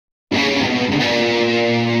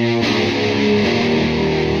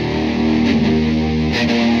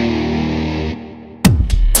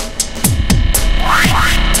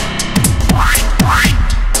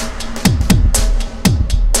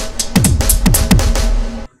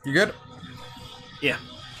You good? Yeah.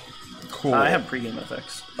 Cool. I have pregame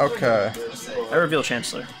effects. Okay. I reveal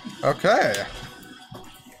Chancellor. Okay.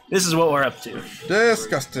 This is what we're up to.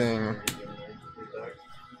 Disgusting.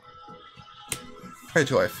 Pay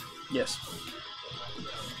 2 life. Yes.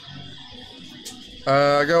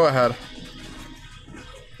 Go ahead.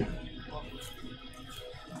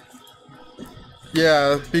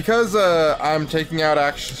 Yeah, because I'm taking out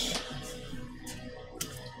action.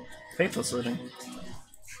 Faithless Living.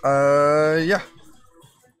 Yeah.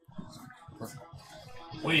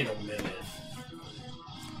 Wait a minute.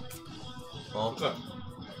 Well,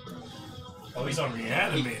 Oh, he's on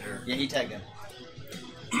Reanimator. Yeah, he tagged him.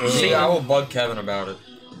 see, I will bug Kevin about it.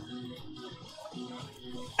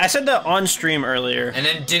 I said that on stream earlier. And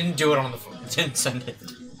then didn't do it on the phone. Didn't send it.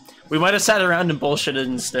 We might have sat around and bullshitted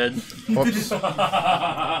instead. Whoops.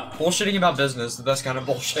 Bullshitting about business, the best kind of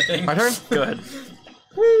bullshitting. My turn? Go ahead.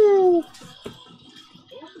 Woo!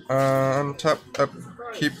 Untap, up,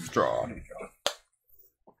 keep, draw.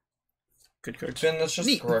 Good cards. Finn, that's just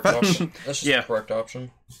the correct option. That's just Yeah. the correct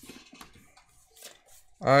option.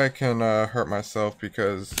 I can hurt myself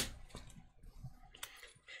because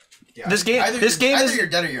Yeah. This game- Either this game either is- you're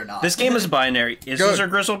dead or you're not. This game is binary. Is Go. there a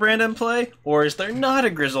Grizzlebrand in play, or is there not a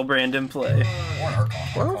Grizzlebrand in play? Or an Archon.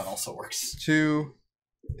 Well- Archon also works. 2,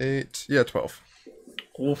 8, yeah, 12.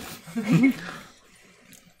 Oof.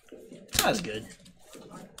 That's good.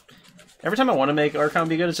 Every time I want to make Archon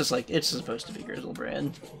be good, it's just like, it's supposed to be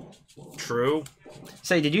Grizzlebrand. True.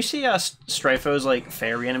 Say, did you see Stryfo's, like,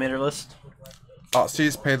 fair Reanimator list?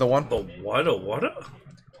 Aussies pay the 1. The what? A what?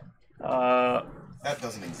 That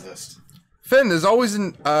doesn't exist. Finn, there's always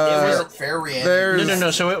an, Fair reanimator. there's...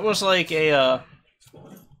 No. So it was like a, I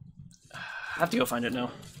have to go find it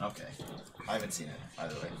now. Okay. I haven't seen it,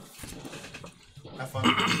 either way. Have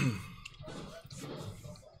fun.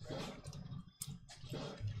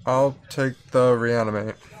 I'll take the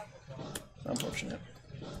reanimate. Unfortunate.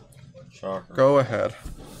 Shocker. Go ahead.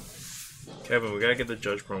 Kevin, we gotta get the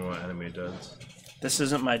Judge promo anime done. This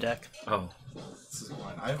isn't my deck. Oh. This is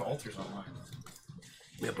mine. I have altars on mine.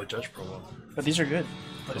 Yeah, but Judge promo. But these are good.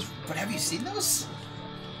 But have you seen those?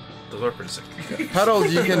 Those are pretty sick.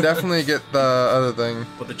 Petals, you can definitely get the other thing.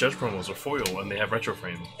 But the Judge promos are foil and they have retro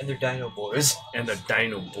frame. And they're Dino Boys. And the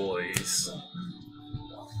Dino Boys.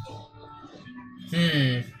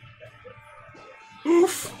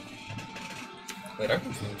 Oof. Wait, I'm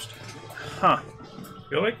confused. Huh.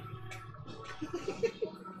 Really?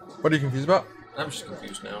 What are you confused about? I'm just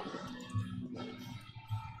confused now.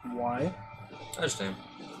 Why? I just am.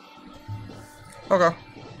 Okay.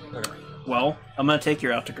 Okay. Well, I'm gonna take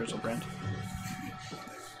you out to Grizzlebrand.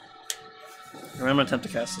 And I'm gonna attempt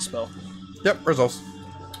to cast the spell. Yep, results.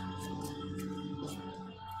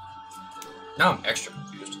 Now I'm extra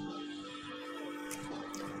confused.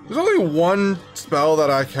 There's only one spell that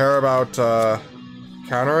I care about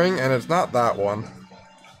countering, and it's not that one.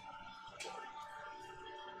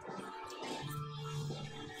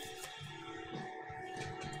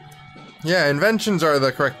 Yeah, inventions are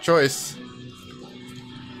the correct choice.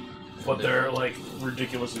 But they're like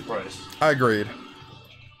ridiculously priced. Agreed.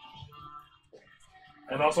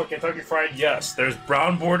 And also Kentucky Fried, yes. There's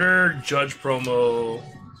brown border Judge promo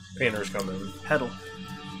painters coming. Petal.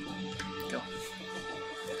 Go.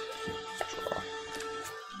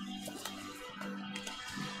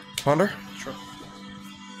 Ponder? Sure.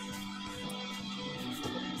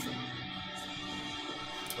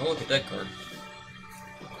 Oh, look at that card.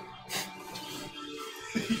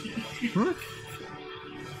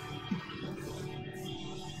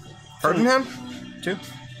 Card in hand? 2.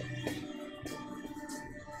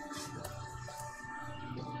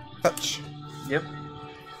 Fetch. Yep.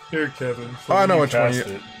 Here, Kevin. Oh, I know which one you...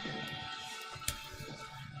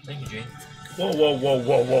 Thank you, Jane. Whoa, whoa, whoa,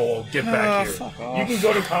 whoa, whoa, whoa. Get back here. fuck You off. can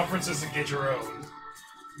go to conferences and get your own.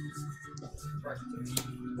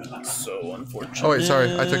 So unfortunate. Oh wait,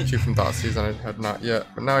 sorry. I took 2 from Thoughtseize and I had not yet.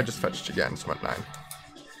 But now I just fetched again, so I'm at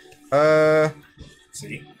 9.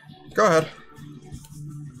 See? Go ahead.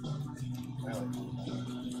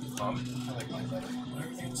 I like mine better.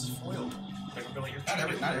 Everything's foiled. Like, really, you're Not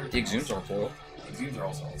everything. The exhumes are foil. Exhumes are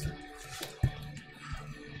also altered.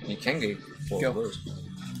 You can get foil of those.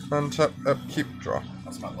 Untap, up, keep, draw.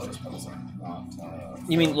 That's my Lotus Petals are not.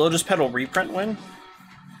 You mean Lotus Petal reprint win?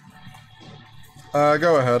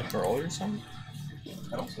 Go ahead. For all your some?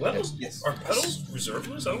 Petals? Petals? Yes. Are petals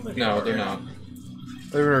reserveless? I don't think No, they are. they're not.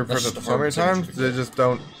 They've been That's reprinted just so a many hard times, signature. they just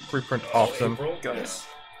don't reprint often. April? Go ahead. Yes.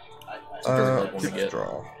 It's a very hard one to Keep, get.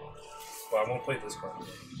 draw. Well, I won't play this card.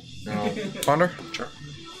 No. Ponder? Sure.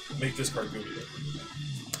 Make this card good.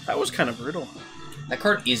 That was kind of brutal. That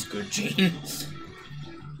card is good, Gene.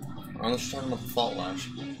 Unless you're talking about the Fault Lash.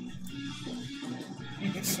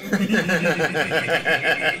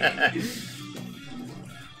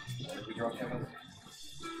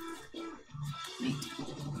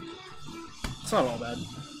 It's not all bad.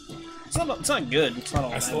 It's not good. It's not all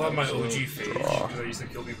I bad. still have my OG Phage, because I used to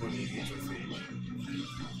kill people in EVs with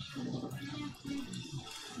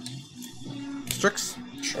Phage. Strix.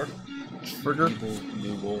 Sure. Trigger.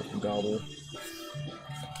 Google, Gobble.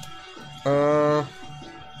 For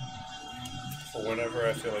whenever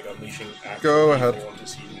I feel like unleashing actual Go ahead. evil onto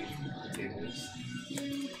CD tables.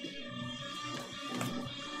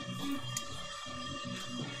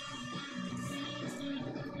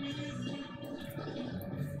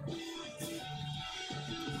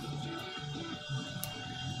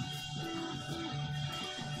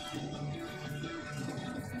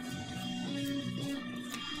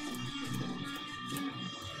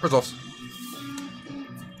 Results.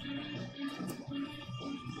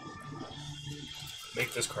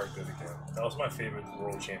 Make this card good again. That was my favorite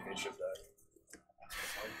World Championship deck.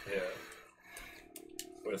 Yeah.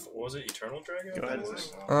 With, what was it, Eternal Dragon? Go ahead.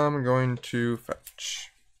 I'm going to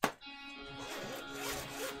fetch.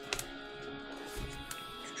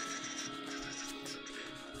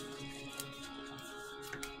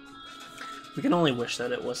 We can only wish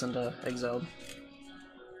that it wasn't exiled.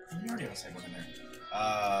 You already have a second one in there.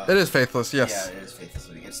 It is Faithless, yes. Yeah, it is Faithless.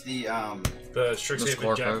 It's the Strixhaven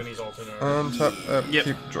scorecard. Japanese alternate. Untap, Yep.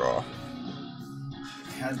 keep, draw.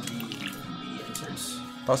 has the inserts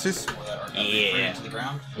Tossies? or that are yeah. Into the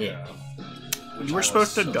ground. Yeah. You were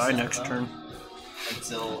supposed to die next turn.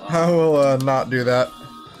 Until I will not do that.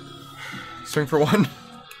 Swing for 1.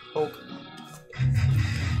 poke.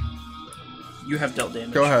 You have dealt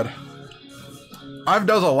damage. Go ahead. I've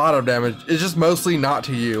done a lot of damage. It's just mostly not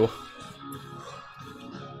to you.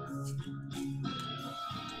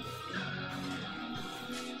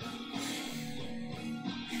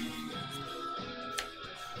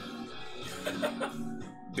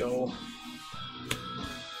 Go.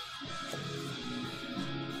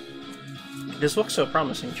 This looks so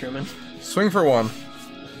promising, Truman. Swing for 1.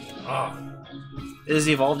 Ah. It has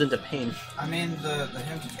evolved into pain. I mean the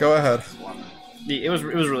hymn. Go ahead. One. It was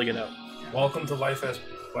really good out. Welcome to life as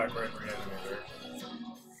Black Red Reanimator.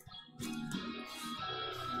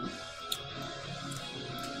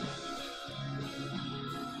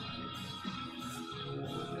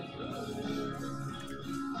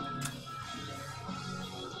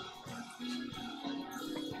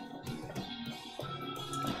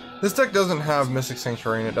 This deck doesn't have Mystic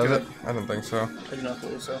Sanctuary in it, does Good. it? I don't think so. I do not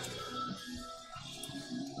believe so.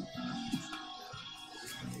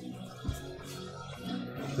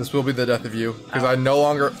 This will be the death of you, because I no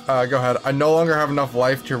longer. Go ahead. I no longer have enough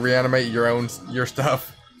life to reanimate your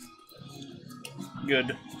stuff.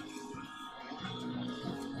 Good.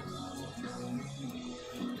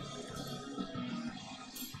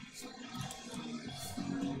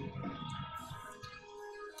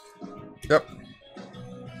 Yep.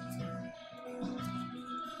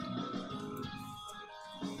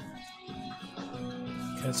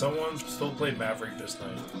 Can someone still play Maverick this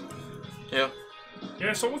night? Yeah.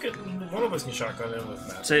 Yeah, someone can. One of us can shotgun in with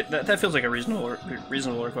Maverick. So that feels like a reasonable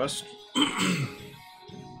request.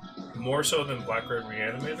 More so than Black Red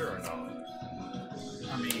Reanimator or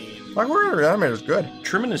not? I mean, Black Warrior Reanimator is good.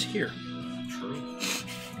 Truman is here. True.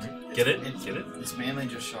 Get it? Get it? it's mainly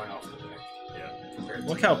just showing off the deck. Yeah. Compared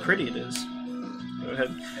Look to how the- pretty it is. Go ahead.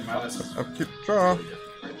 In my list, Upkeep, draw.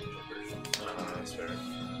 That's fair.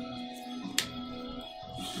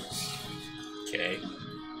 Okay.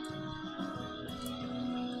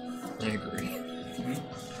 I agree.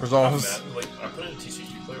 Resolves. Like, I put in a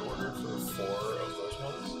TCG player order for 4 of those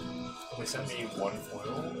ones. They sent me 1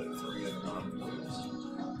 foil and 3 of non-foils.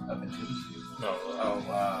 up into No,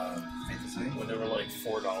 Faithless. when they were like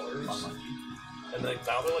 $4. And like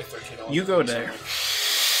now they're like $13. You go there.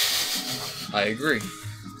 I agree.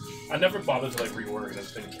 I never bothered to like reorder because I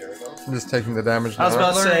just didn't care though. I'm just taking the damage I was now.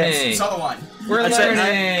 about to say, Learning. Saw the one. We're I'd say-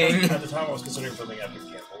 learning. At the time I was considering building Epic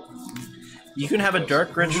Gamble. you can have a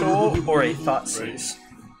Dark Ritual or a Thought Seize.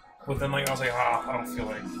 But then like I was like, I don't feel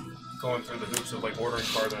like going through the hoops of like ordering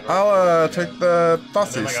cards. I'll take the And then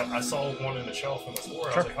Tossies. like I saw one in the shelf in the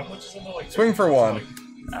store. I was like, how much is it? Like Swing for 1. Like,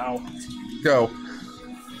 Ow. Go.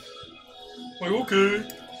 okay.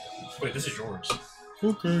 Wait, this is yours.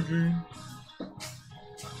 Okay, game.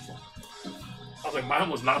 I was like, mine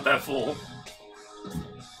was not that full.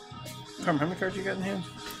 Carmen, how many cards you got in hand?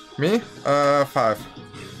 Me? 5.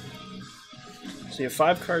 So you have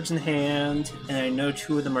 5 cards in hand, and I know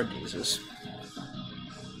 2 of them are dazes.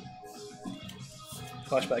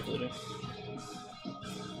 Flashback looting.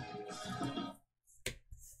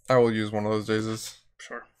 I will use one of those daisies.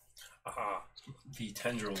 Sure. Aha. The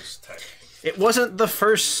tendrils tech. It wasn't the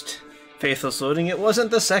first Faithless Looting. It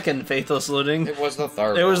wasn't the second Faithless Looting. It was the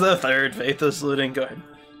third. It was the third Faithless Looting. Go ahead.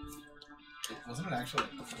 Wasn't it actually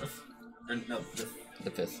the fourth? Or, no,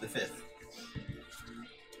 The fifth. the fifth.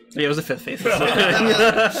 Yeah, it was the fifth Faithless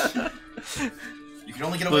Looting. You can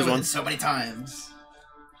only get away Lose with one. it so many times.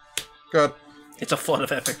 Good. It's a flood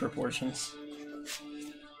of epic proportions.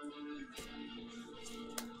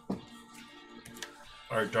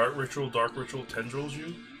 Alright, Dark Ritual, tendrils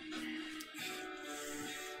you?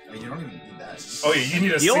 I mean, you don't even need that. Oh yeah, you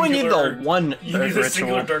need a You only need singular... the one You Dark need a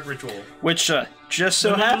singular Ritual, Dark Ritual. which just so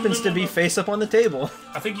No, no, no, happens no, to no, be no. face up on the table.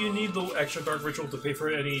 I think you need the extra Dark Ritual to pay for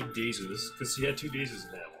any dazes, because he had 2 dazes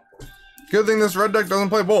in that one. Good thing this red deck doesn't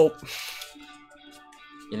play Bolt.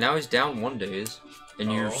 And now he's down 1 days,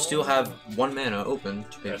 and you Oh. still have 1 mana open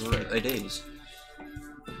to pay That's for fair. a days.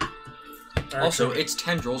 Alright, Also, so it's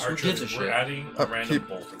tendrils. Who gives a we're shit? adding a random Upkeep.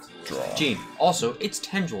 bolt into this. Draw. Gene. Also, it's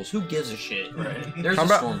tendrils. Who gives a shit? Right. There's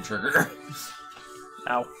Combat. a storm trigger.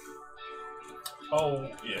 Ow. Oh,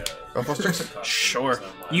 yeah. Buffalo Strings. Sure.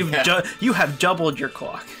 You've You have doubled your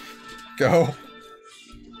clock. Go.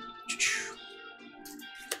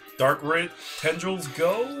 Dark Red tendrils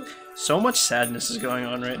go? So much sadness is going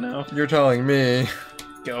on right now. You're telling me.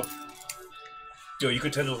 Go. Yo, you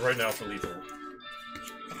could tendrils right now for lethal.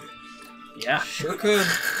 Yeah. Sure could.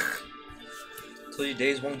 Till you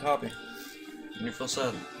days 1 copy. And you feel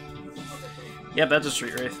sad. Yep, that's a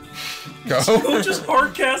Street Wraith. Go. We'll just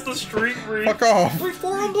hardcast the Street Wraith. Fuck off. 3-4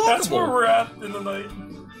 unblockable. That's where we're at in the night.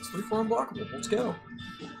 It's 3-4 unblockable. Let's go.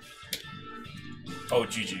 Oh,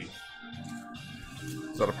 GG.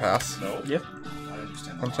 Is that a pass? No. Yep. I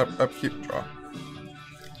understand One that. step upkeep, draw.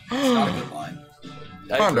 It's not a good line.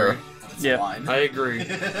 I Ponder. agree. But it's Yeah. a line. I agree.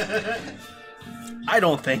 I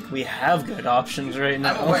don't think we have good options right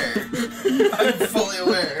now. I'm aware. I'm fully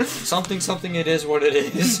aware. Something it is what it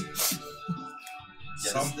is.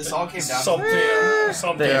 Yeah, this all came down Something. to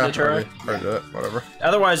Something. Yeah. Yeah, the try. already did it. Whatever.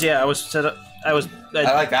 Otherwise, yeah, I was set up. I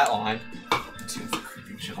I like that line. two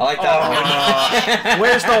creeping shit. I like that line.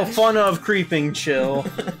 Where's the fun of creeping chill?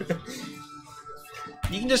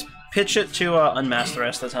 You can just pitch it to unmask the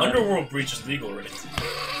rest of the time. Underworld Breach is legal already.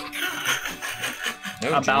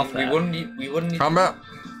 No, About Gene, that. we wouldn't need Combat.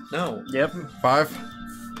 No. Yep. 5.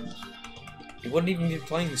 We wouldn't even be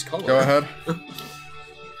playing this color. Go ahead.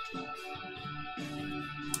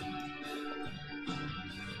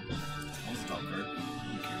 One's a dog card.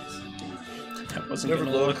 Who cares? That wasn't Never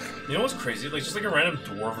gonna look. look. You know what's crazy? Like, just like a random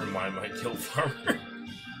dwarf in mine might kill Farmer.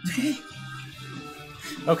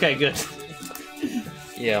 Okay, good.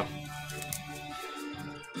 Yeah.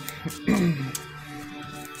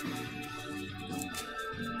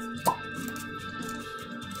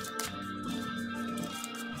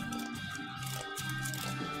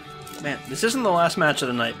 Man, this isn't the last match of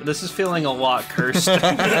the night, but this is feeling a lot cursed.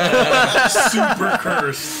 Super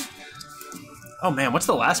cursed. Oh man, what's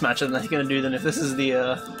the last match of the night gonna do then if this is the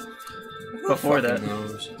before that? Fucking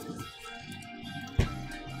knows.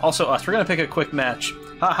 Also us, we're gonna pick a quick match.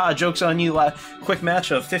 Haha, joke's on you, quick match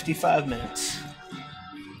of 55 minutes.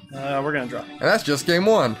 We're gonna draw. And that's just game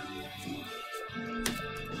 1.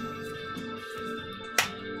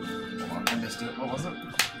 Hold on, I missed it. What was it?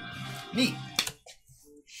 Neat.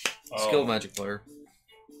 Oh. Skill magic player.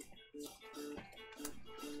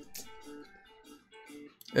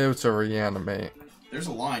 It's a reanimate. There's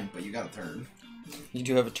a line, but you got a turn. You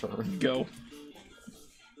do have a turn. Go.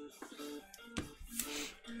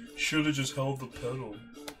 Should have just held the pedal.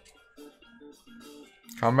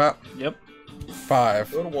 Combat. Yep,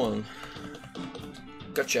 5. Go to 1.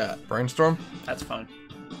 Good shot. Brainstorm. that's fine.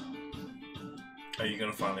 Are you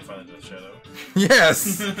gonna finally find a Death Shadow?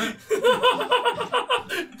 Yes.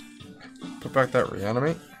 Put back that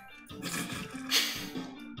reanimate.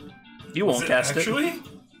 You won't Is it cast actually?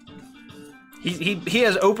 it. He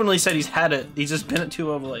has openly said he's had it. He's just been at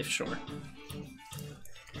 2 of life, sure.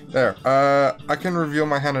 There. I can reveal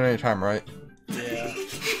my hand at any time, right? Yeah.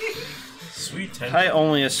 Sweet 10. I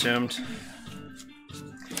only assumed.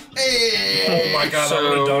 Hey! Oh my god, So- I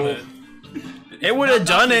would have done it. It would have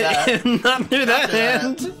done do it that. and not do that do that.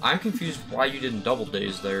 hand. I'm confused why you didn't double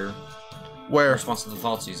days there. In Where? response to the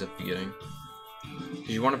Thoughtseize at the beginning. Because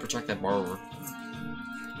you want to protect that borrower.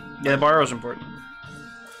 Yeah, borrow's important.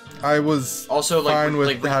 I was Also, like, fine with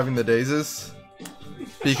like having the dazes.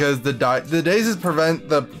 Because the dazes prevent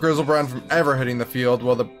the Grizzlebrand from ever hitting the field,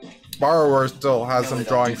 while the borrower still has No, some they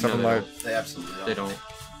don't drawing do- 7 no, they life. They absolutely don't. they don't.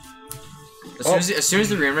 Oh. As soon as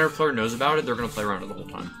the Reanimator player knows about it, they're gonna play around it the whole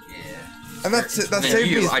time. Yeah. And that's it. That And saved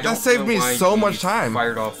you, me. I That don't saved know me why so you much time.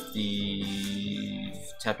 Fired off the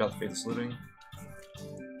tapped out the Faithless Looting.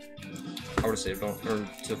 I would have saved on, or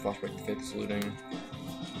to flashback the Faithless Looting.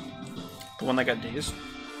 The one that got dazed?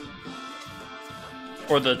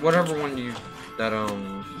 Or the... Whatever one you... That,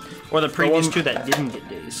 Or the previous two that didn't get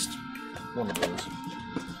dazed. one of those.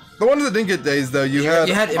 The ones that didn't get dazed though, you had.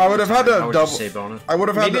 You had I would have had to I would've double. just saved on it. I would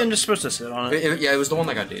have had. Maybe to, I'm just supposed to sit on it. Yeah, it was the one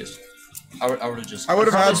that got dazed. I would have just... I would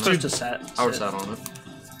have Probably had supposed to. to sit. I would have sat on it.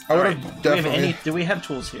 I would Alright, have do we have definitely. do we have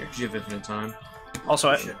tools here? Do you have infinite time? Also,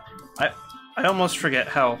 I almost forget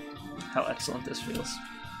how excellent this feels.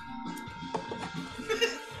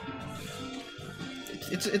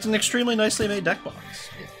 It's an extremely nicely made deck box.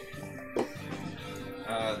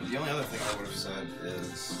 The only other thing I would have said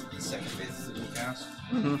is the second phase of the cast.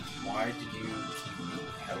 Mm-hmm. Why did you keep the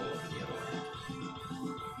pedal over the other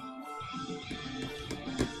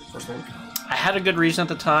way? For storm count. I had a good reason at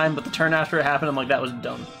the time, but the turn after it happened, I'm like, that was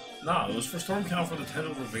dumb. No, it was for storm count for the 10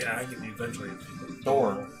 over the agony eventually.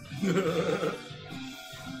 Thor.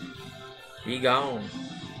 He gone.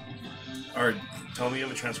 Alright, tell me you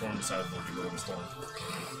have a transform on the sideboard to go to the storm.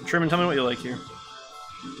 Truman, tell me what you like here.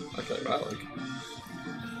 I tell you what I like.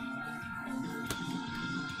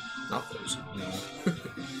 Not those. No.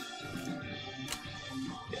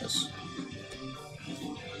 Yes.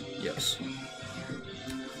 Yes.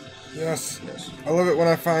 Yes. Yes. I love it when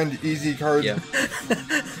I find easy cards. Yeah.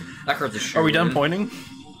 That card's a shoe. Are we done pointing?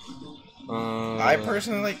 I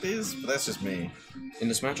personally like these, but that's just me. In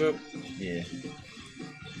this matchup? Yeah.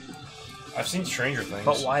 I've seen Stranger Things.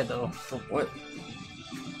 But why though? What?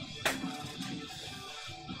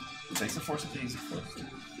 Takes the force of these first.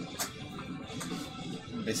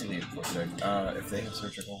 Basically, a force deck. If they have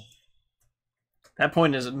surgical. That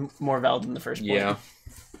point is more valid than the first point. Yeah.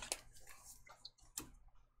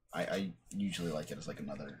 I usually like it as like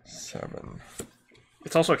another. 7.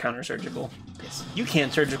 It's also counter surgical. Yes. You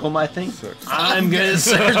can't surgical my thing. 6. I'm gonna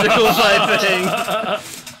surgical my thing.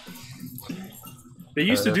 They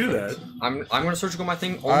used to do that. I'm gonna surgical my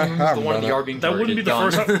thing I only haven't the one done the it. R being That wouldn't be the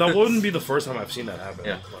targeted. first time. That wouldn't be the first time I've seen that happen.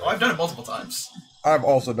 Yeah. Oh, I've done it multiple times. I've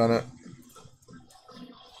also done it.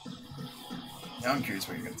 Now I'm curious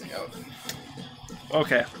what you're gonna take out.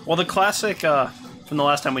 Okay. Well, the classic from the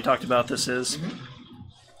last time we talked about this is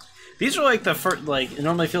these are like the first. Like it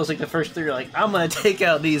normally feels like the first three. Are like I'm gonna take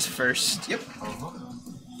out these first. Yep.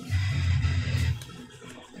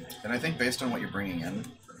 And I think based on what you're bringing in,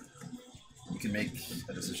 you can make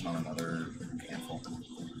a decision on another handful.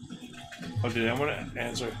 Okay, I'm gonna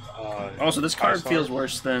answer. Also, this card High feels Star.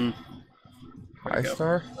 worse than High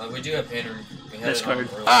Star. We do have Painter. We had This it on card.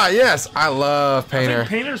 earlier. Ah, yes, I love I Painter. think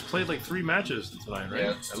Painter's played like 3 matches tonight, right?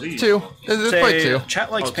 Yeah. At least. 2. It's played 2.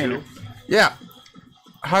 Chat likes Oh, Painter. 2? Yeah.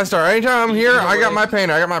 High Star. Anytime I'm here, Either I got way. my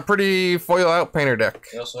Painter. I got my pretty foil out Painter deck.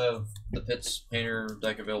 We also have the Pitts Painter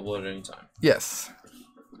deck available at any time. Yes.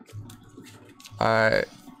 I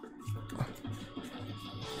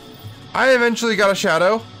eventually got a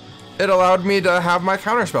Shadow. It allowed me to have my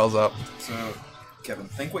counter spells up. So, Kevin,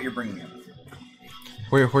 think what you're bringing in.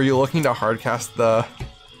 Were you looking to hardcast the...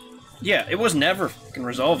 Yeah, it was never fucking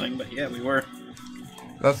resolving, but yeah, we were.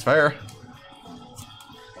 That's fair.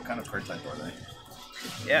 What kind of card type are they?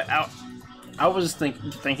 Yeah, I was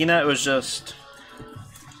thinking that it was just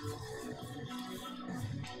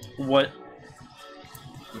what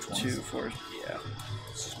Which ones? 2, 4. Yeah.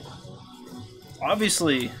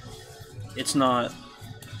 Obviously, it's not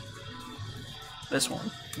this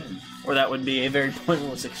one, or that would be a very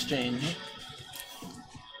pointless exchange.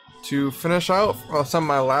 To finish out some of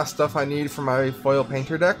my last stuff I need for my foil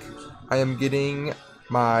painter deck, I am getting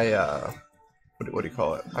my what do you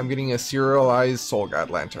call it? I'm getting a serialized Soul God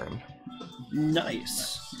Lantern.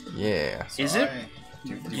 Nice. Yeah. Is it?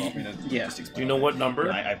 Do you want me to Yeah. just explain? Do you know what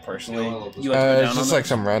number? I personally... You like to go It's down just on like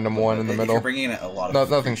some random one in the If middle. you're bringing in a lot No, of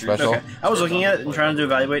nothing creatures- special. Okay. I was looking at it and trying to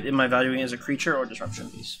evaluate, am I valuing it as a creature or disruption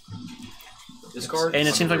piece? This card. And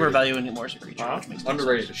it seems like we're underrated. valuing it more as a creature, which makes sense.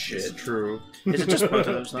 Underrated as shit. True. Is it just both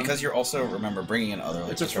of those? Then? Because you're also, remember, bringing in other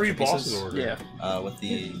like It's a free disruption boss's pieces, order. Yeah. with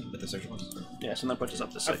the surgicals. Yeah, so that puts us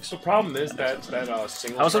up to 6. The problem is that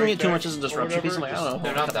single. I was looking at strike too much deck as a or disruption piece. I'm like, I whatever don't know.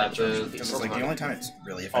 They're not that disruption big. piece. Because it's like the only time it's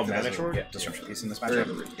really Oh, effective as Mana Sword? a disruption piece in this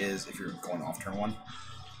matchup is if you're going off turn 1.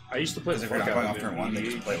 I used to play Because the if you're fuck not out going of off turn 1, it. they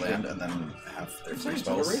just play land and then have their free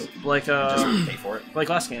spells. Like Just pay for it. like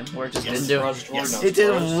last game where it just Yes. didn't do. Yes. It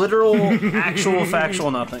did literal, actual,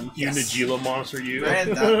 factual nothing. You Nagila monster, you.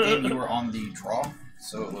 Granted, that game you were on the draw,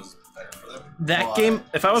 so it was better for them. That But game,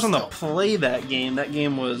 if I was on the still, play that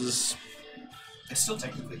game was. it still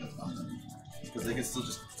technically does nothing. Because they could still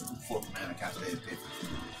just flip the mana, cast it, pay for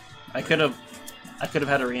it. I could have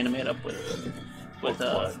had a reanimate up with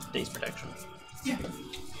Daze Protection. Yeah.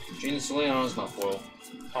 Genius Leon is not foil.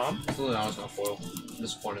 Absolutely honest, not foil.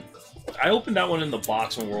 Disappointed. I opened that one in the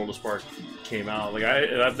box when World of Spark came out. Like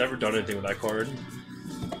I've never done anything with that card.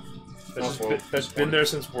 That's been there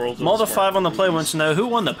since World of Spark. Multi 5 on the play wants to know who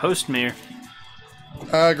won the post mirror.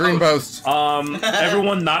 Green post.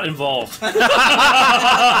 Everyone not involved. I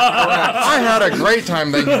had a great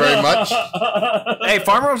time, thank you very much. Hey,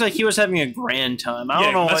 Farmer was like he was having a grand time. I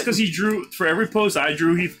don't know. That's because he drew for every post I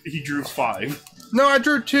drew. He drew 5. No, I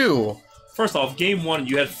drew 2. First off, game 1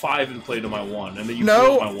 you had 5 in play to my 1, and then you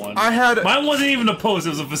drew my 1. I had mine wasn't even a post; it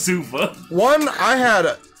was a Vesuva. 1. I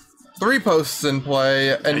had 3 posts in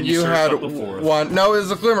play, and you had 1. No, it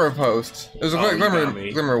was a glimmer post. It was a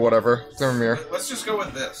glimmer, whatever, glimmer mirror. Let's just go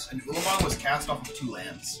with this. And Ulamog was cast off of 2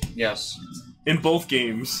 lands. Yes. In both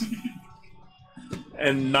games,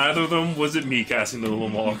 and neither of them was it me casting the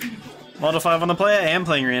Ulamog. Multi 5 on the play. I am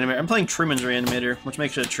playing Reanimator. I'm playing Truman's Reanimator, which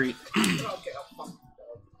makes it a treat.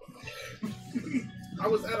 I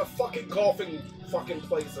was at a fucking golfing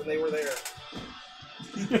place and they were there.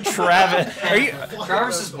 Travis, are you?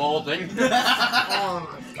 Travis is balding.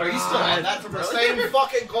 Are you still on that from the same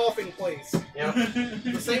fucking golfing place? Yeah.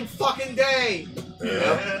 The same fucking day.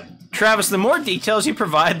 Yeah. Travis, the more details you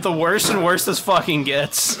provide, the worse and worse this fucking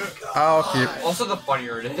gets. I'll keep. Also, the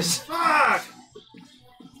funnier it is. Fuck!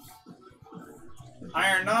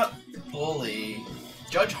 Iron Nut, bully.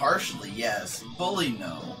 Judge harshly, yes. Bully,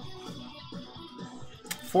 no.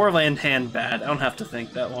 4 land hand bad. I don't have to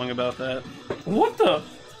think that long about that. What the?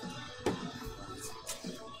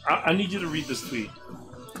 I need you to read this tweet.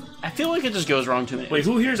 I feel like it just goes wrong too many Wait,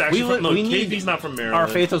 who here is actually from... No, we need KB's not from Maryland. our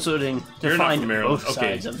faithful voting to You're find not from Maryland. both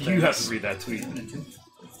Okay, sides of you have things. to read that tweet.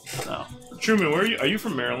 No. Truman, where are you? Are you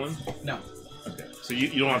from Maryland? No. Okay, so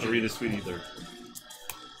you don't have to read this tweet either.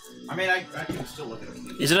 I mean, I can still look at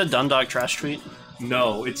it. Is it a Dundalk trash tweet?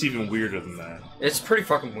 No, it's even weirder than that. It's pretty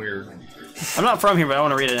fucking weird. I'm not from here, but I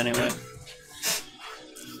want to read it anyway.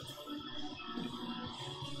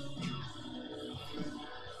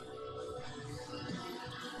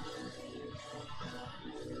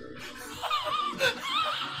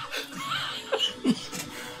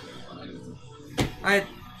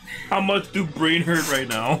 How much do brain hurt right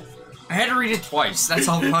now? I had to read it twice. That's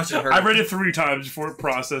how much it hurt. I read it 3 times before it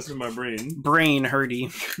processed in my brain. Brain hurty.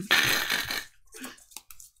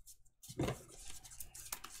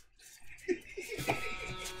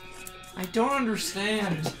 I don't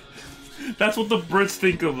understand. That's what the Brits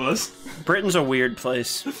think of us. Britain's a weird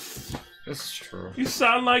place. This is true. You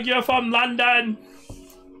sound like you're from London.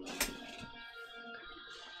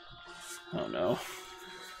 Oh no.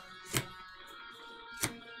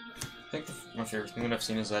 I think my favorite thing that I've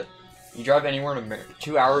seen is that you drive anywhere in America,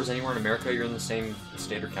 2 hours anywhere in America, you're in the same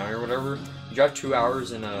state or county or whatever. You drive 2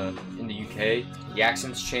 hours in the UK, the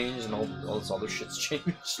accents change and all this other shit's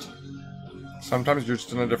changed. Sometimes you're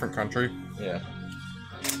just in a different country. Yeah.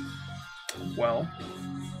 Well.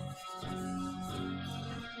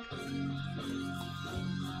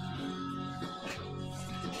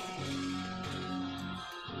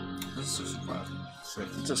 This is 65.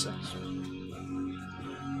 6. It's a 6.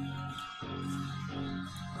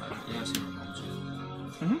 Yeah, so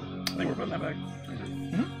I think we're putting that back.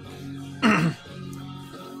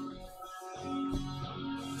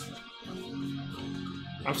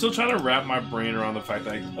 I'm still trying to wrap my brain around the fact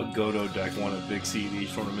that a Godo deck won a big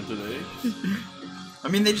CDH tournament today. I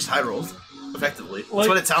mean, they just high rolled, effectively. That's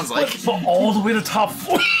what it sounds like. But all the way to top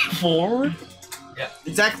 4? Yeah,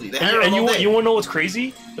 exactly. They And you want to know what's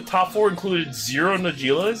crazy? The top 4 included 0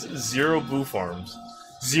 Nagilas, 0 Boo Farms,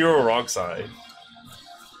 0 Rockside.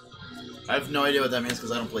 I have no idea what that means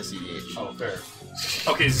because I don't play CDH. Oh, fair.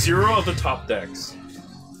 Okay, 0 of the top decks.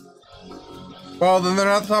 Well, then they're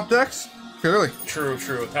not the top decks. Clearly. True.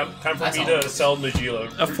 Time for That's me all. to sell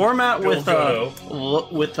Nagila. A format with Godo.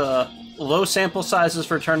 low sample sizes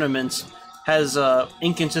for tournaments has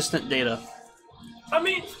inconsistent data. I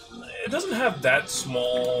mean, it doesn't have that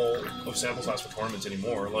small of sample size for tournaments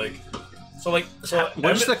anymore. What's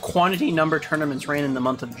the quantity number tournaments ran in the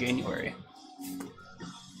month of January?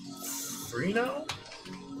 3 now?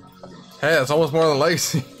 Hey, that's almost more than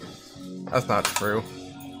Legacy. That's not true.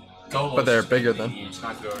 Godo's But they're bigger than. It's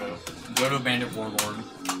not Godo. Godo Bandit Warlord.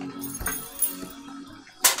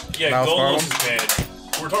 Yeah, Mouse Golos is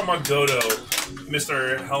bad. We're talking about Godo,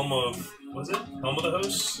 Mr. Helm of... Was it? Helm of the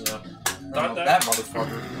Host? Yeah. Not That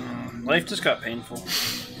motherfucker. Life just got painful.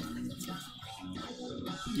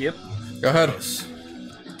 Yep. Go ahead.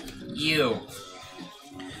 You.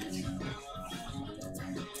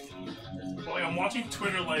 Boy, I'm watching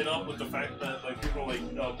Twitter light up with the fact that people are like,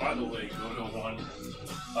 oh, by the way, Godo won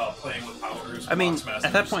playing with powers. I mean, Box at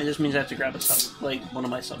that Masters. point, this means I have to grab a one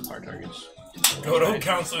of my subpar targets. Go to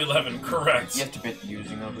Council 11, correct. You have to bait the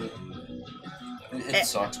using of it. It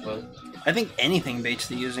sucks, but... I think anything baits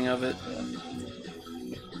the using of it.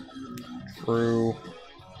 True.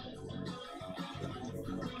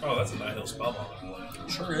 Oh, that's a Nihil Spellbomb.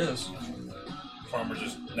 Sure is. Farmer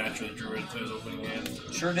just naturally drew it into his opening hand.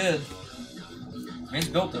 Sure did. Man's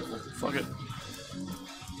built it. Fuck it.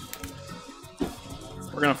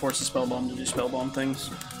 We're gonna force the Spellbomb to do Spellbomb things.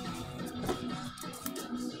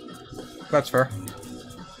 That's fair.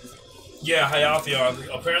 Yeah, Hayatheon.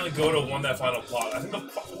 Apparently Godo won that final pod. I think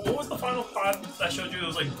what was the final pod that showed you? It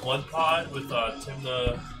was like Blood Pod with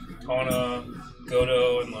Timna, Tana,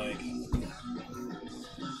 Godo, and like...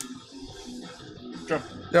 Jump.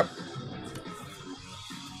 Yep.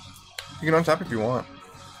 You can untap if you want.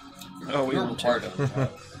 Oh, we You're want required to. to.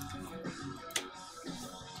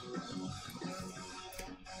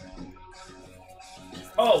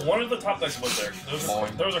 Oh, one of the top decks was there.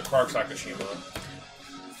 There was a Kark Sakashima.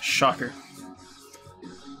 Shocker.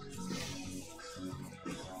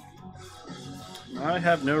 I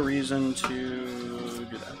have no reason to do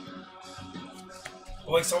that.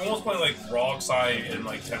 Like, someone was playing, like, Rogside and,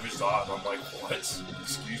 like, Tempest Dot, and I'm like, what?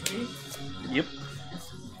 Excuse me? Yep.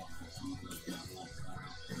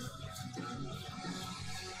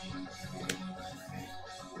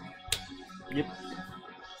 Yep.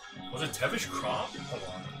 Was it Tevish Crop? Hold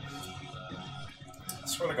on. I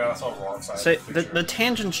swear to God, I saw Rogside. Say, the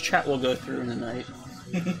tangents chat will go through in the night.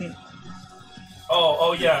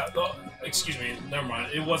 Oh, yeah. Oh, excuse me. Never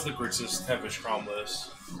mind. It was the Grixis Tevish Crom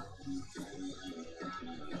list.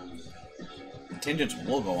 Tangents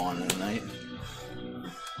will go on in a night.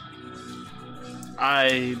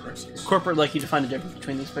 Corporate like you to find a difference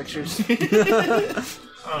between these pictures.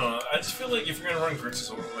 I don't know. I just feel like if you're gonna run Grixis,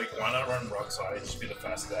 like, why not run Rogside? Just be the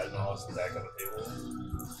fastest Admiral deck on the table.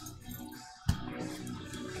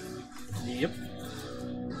 Yep.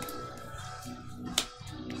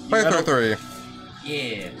 Play 3-3.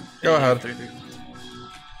 Yeah. Go ahead.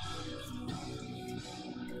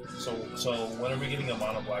 So when are we getting a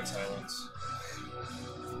mono black silence?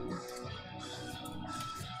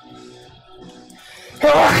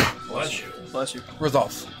 Bless you. Bless you.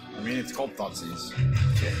 Results. I mean, it's called Thoughtseize.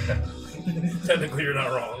 Technically, you're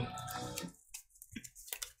not wrong.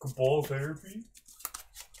 Cabal therapy?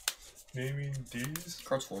 Maybe D's?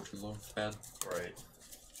 Card's 4 too low. Bad. Right.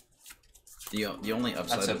 The only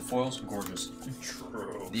upside. That said, foil's gorgeous.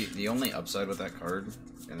 True. The only upside with that card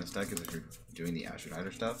in this deck is if you're doing the Ashen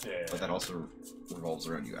Rider stuff. Yeah. But that also revolves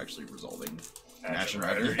around you actually resolving Ashen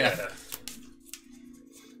Rider. Yeah.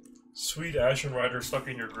 Sweet Ashen Rider stuck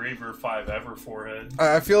in your grave or 5 ever forehead.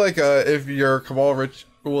 I feel like if you're Cabal Rich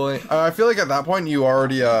willing, I feel like at that point you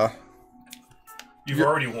already You've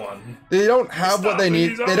already won. they don't have Stop what they it, need.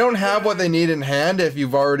 he's They already don't have dead. what they need in hand if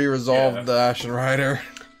you've already resolved Yeah. the Ashen Rider.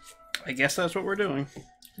 I guess that's what we're doing.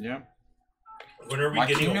 Yeah. When are we My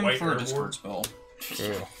getting a kingdom white for a herb discard board? spell.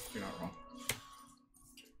 Ooh. You're not wrong.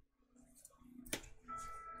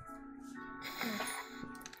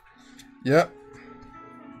 Yep.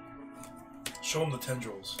 Show him the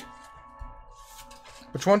tendrils.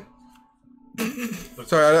 Which one?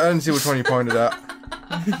 Sorry, I didn't see which one you pointed at.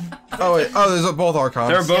 Oh wait. Oh, there's both Archons.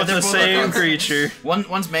 They're both they're the both same Archons. creature.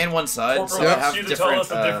 One's main, one side. Corporal So they wants have you to tell us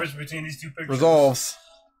different. the difference between these two pictures. Resolves.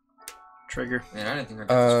 Trigger. Man, I didn't think I'd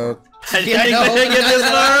get this far. I didn't think they'd get this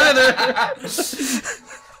far either.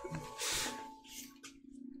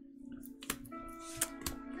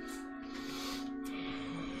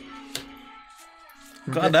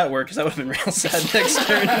 Glad that worked, because that would have been real sad next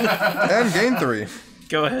turn. And gain 3.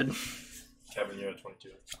 Go ahead. Kevin, you're at 22.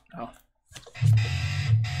 Oh.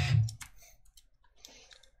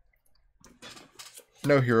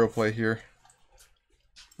 No hero play here.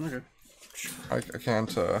 Okay. I can't.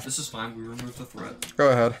 This is fine. We removed the threat. Go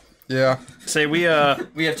ahead. Yeah. Say we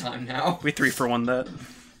We have time now. we 3-for-1 that.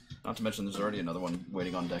 Not to mention, there's already another one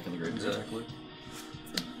waiting on deck in the graveyard. Exactly.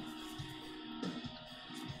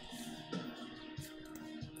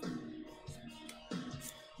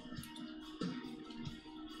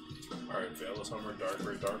 Alright, Veilous Hummer, Dark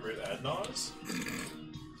Red, Adnos.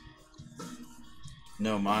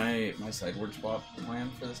 No, my sideboard swap plan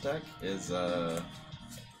for this deck is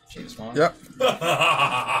Chain Swan. Yep.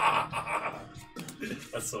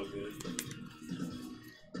 That's so good.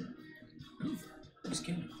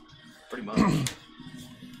 Skinny. Pretty much.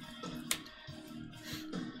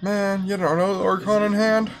 Man, you don't know the Archon in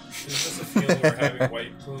hand. Is this a feel where having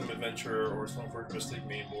White Plume Adventure or Stoneforge Mystic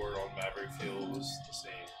main board on Maverick Field was the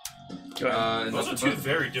same? Go ahead. Those are two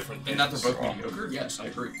very different things. And that they're both mediocre? Yes, I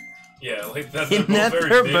agree. Yeah, like that. In that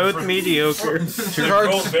they're both mediocre. Two They're cards.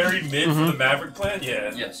 both very mid for the Maverick plan.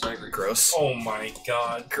 Yeah. Yes, I agree. Gross. Oh my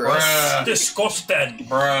god. Gross. Disgusting.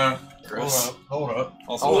 Bruh. Gross. Hold up.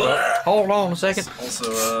 Also, Hold on a second.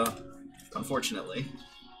 also, unfortunately,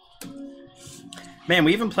 Man,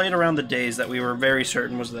 we even played around the days that we were very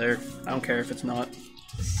certain was there. I don't care if it's not.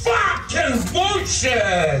 Fucking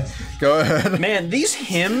bullshit! Go ahead. Man, these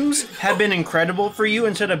hymns have been incredible for you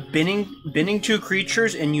instead of binning two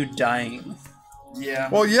creatures and you dying. yeah.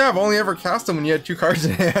 Well, yeah, I've only ever cast them when you had 2 cards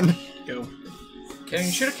in hand. Go. Kevin,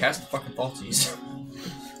 you should have cast the fucking Falsies.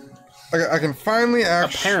 I can finally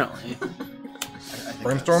Apparently.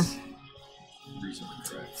 brainstorm. Reasonably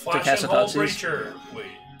correct. Flashing cast a Hole Thoughtseize? Breacher. Wait.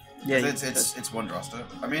 Yeah, It's one draw step.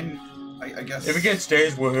 I mean, I guess. If it gets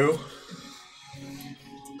dazed, woohoo.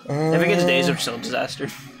 if it gets days of still disaster.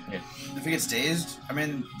 If it gets dazed, I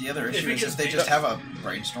mean, the other If issue it is gets just they dazed- just have a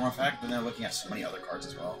brainstorm effect, and they're looking at so many other cards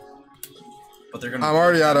as well. But they're gonna. I'm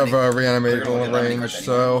already out of they're Reanimator gonna look at that many range, cards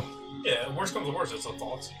so... Yeah, worst comes to worst, it's a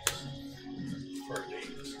Thoughtseize. For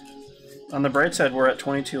days. On the bright side, we're at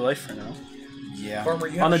 22 life for now. Yeah. Farmer,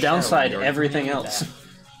 you On have the a shadow downside, yard. everything You need else. that.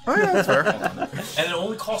 Oh yeah, that's fair. And it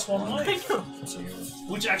only costs 1 life.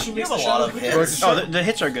 Which actually makes have a the lot shadow of hit. hits. Oh, the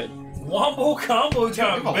hits are good. Wombo combo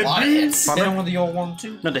time, You have a baby. lot of hits. Hit him with the old one,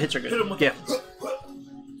 too. No, the hits are Hit 'em good. with Yeah.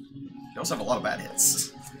 You also have a lot of bad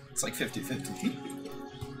hits. It's like 50-50.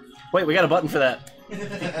 Wait, we got a button for that.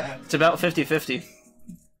 It's about 50-50.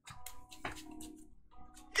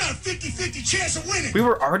 Got a 50-50 chance of winning! We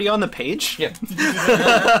were already on the page? Yeah.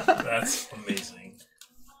 That's amazing.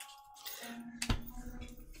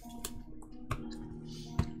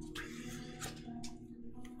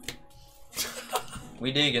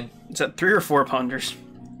 We digging. It's at 3 or 4 ponders.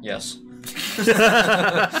 Yes.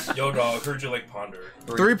 Yo, dog, heard you like Ponder.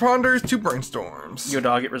 3 ponders, 2 brainstorms. Your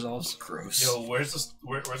dog, it resolves. Gross. Yo, where's the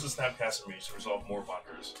Snapcaster Mage to resolve more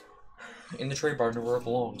Ponders? In the trade barn where it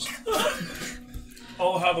belongs.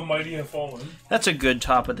 Oh, how the mighty have fallen. That's a good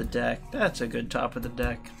top of the deck. That's a good top of the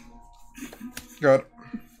deck. Good.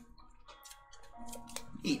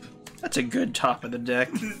 That's a good top of the deck.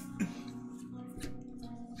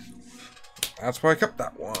 That's why I kept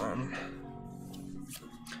that one.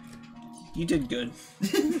 You did good.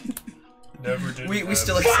 Never did. We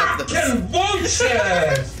still accept this. Fucking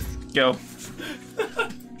bullshit! Go.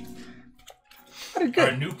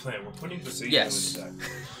 Our new plan, we're putting Visage Yes. in the deck.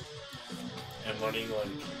 And running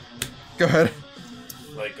Go ahead.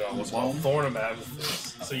 what's it called? Thorn of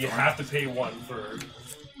Amethyst. So you have to pay 1 for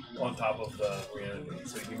on top of the Reanimator.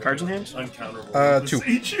 So you can make Cards in it hand? Uncounterable. 2.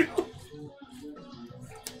 Visage you.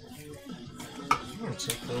 I'm gonna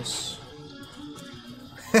take this.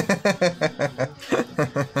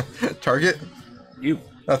 Target? You.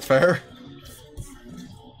 That's fair.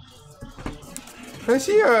 Can I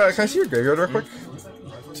see your graveyard real quick?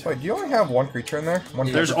 Wait, do you only have 1 creature in there?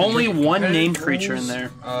 There's only one named creature in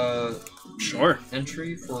there. Sure.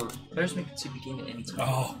 Entry for players make it to begin at any time.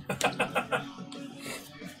 Oh.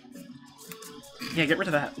 Yeah, get rid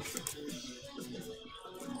of that.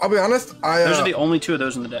 I'll be honest, Those are the only 2 of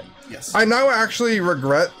those in the deck. Yes. I now actually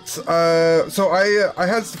regret. So I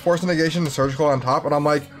had Force Negation and Surgical on top, and I'm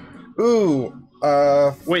like, ooh.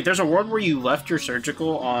 Wait, there's a world where you left your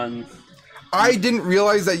surgical on. I didn't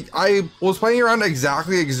realize that I was playing around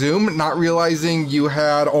exactly Exhume, not realizing you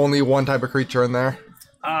had only 1 type of creature in there.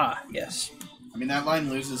 Ah, yes. I mean, that line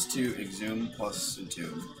loses to Exhume plus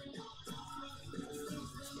Entomb.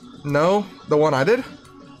 No, the one I did.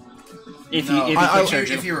 If No, you I- click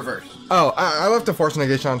surgical. if you reverse. Oh, I left the Force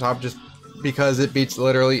Negation on top just because it beats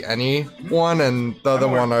literally any one, and the other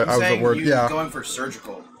one I was saying worried. you Yeah. going for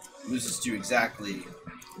surgical loses to exactly.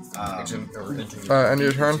 End of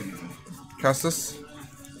your turn. Cast this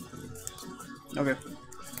Okay.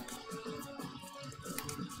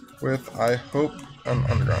 with I hope an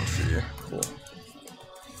Underground Sea. Cool.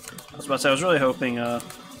 I was about to say, I was really hoping,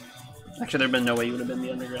 actually there'd been no way you would have been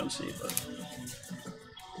the Underground Sea, but...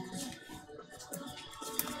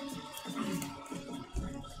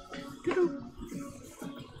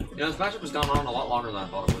 Yeah, this matchup has gone on a lot longer than I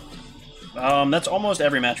thought it would. That's almost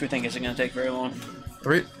every match we think isn't going to take very long.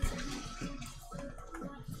 3.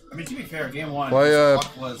 I mean, to be fair, game 1 Play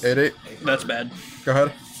was 8/8. That's bad. Go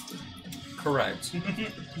ahead. Correct.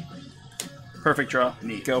 Perfect draw.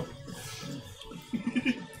 Neat. Go.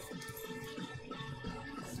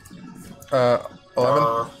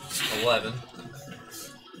 11. 11.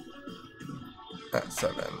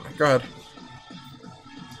 7. Go ahead.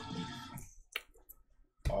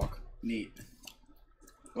 Talk. Neat.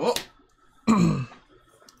 Oh,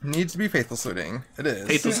 Needs to be Faithless Looting. It is.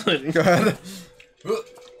 Faithless Looting. Go ahead.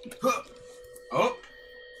 oh.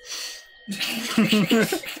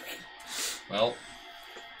 Well.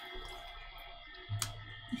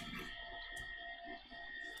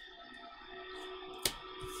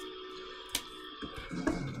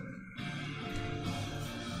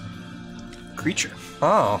 Creature.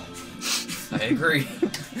 Oh. I agree.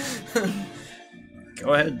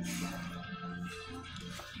 Go ahead.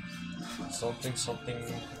 Something,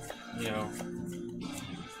 you know.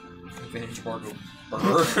 Vintage burger.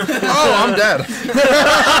 Oh, I'm dead.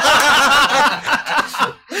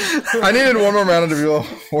 I needed one more mana to be able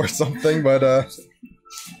for something, but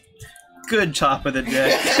Good top of the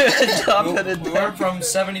deck. Good top of the We deck. went from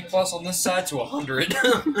 70 plus on this side to 100. did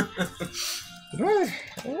I?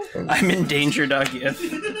 I'm in danger, dog.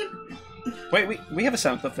 Wait, we have a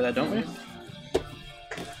sound clip for that, don't we?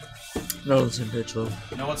 No, it's in pitch though.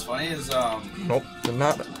 You know what's funny is Nope, did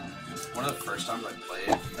not. one of the first times I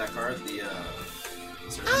played that card, the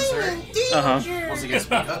Surgeon was against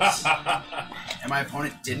pickups, and my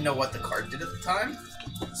opponent didn't know what the card did at the time.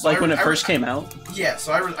 So Like when it first came out? Yeah,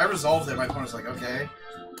 so I resolved it. My opponent was like, okay.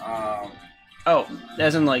 Oh,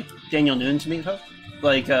 as in like Daniel Noon's meat hook?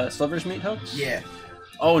 Like Sliver's meat hooks? Yeah.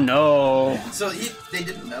 Oh no. So they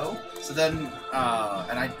didn't know. So then,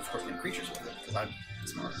 and I of course made creatures with it because I'm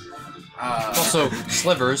smart. Also,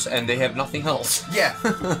 slivers, and they have nothing else. Yeah,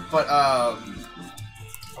 but I'm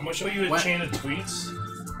gonna show you a What? chain of tweets.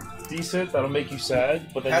 Decent, that'll make you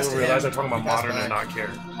sad, but then Pass you'll to realize him, I'm talking about pass modern and back. not care.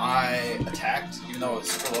 I attacked even though it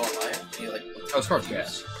was super low on life. He like Oh, it's cards,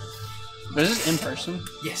 yes. Is this in person?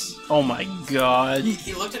 yes. Oh my god.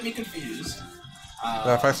 He looked at me confused.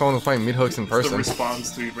 In fact, someone was playing meat hooks in The person.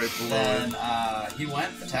 response tweet right below it. Then he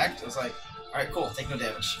went, attacked. I was like, all right, cool, take no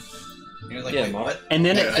damage. He was like, Yeah, wait, Mark. what? And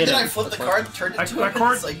then it And hit then I him. flipped the card, turned it That into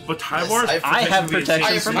card, it's like, but yes, Tyvar's I have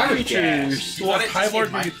protection insane. from I creatures. You Well, wanted to Tyvar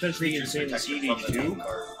see my would be potentially creatures insane in protection CDH from the name too,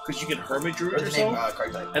 card. because you can Hermit Druid Or the name yourself,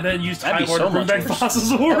 card type. and then use That'd be Tyvar so to bring much back worse. Boss's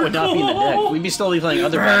That Oracle. would not be in the deck. We'd be still playing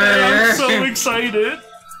other I'm bad so excited.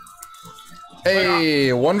 Hey,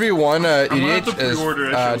 1v1 I'm gonna have EDH to is pre-order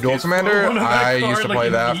a Duel showcase Commander. for that I card, used to like, play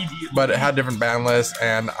that, immediately. but it had different ban lists,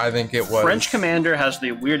 and I think it was... French Commander has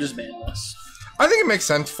the weirdest ban list. I think it makes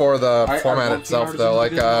sense for the I- format I- itself, I- though.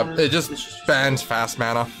 Like, I- it just bans fast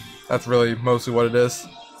mana. That's really mostly what it is.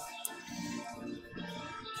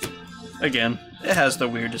 Again, it has the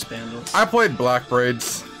weirdest ban list. I played Black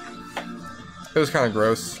Braids. It was kind of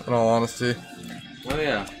gross, in all honesty. Oh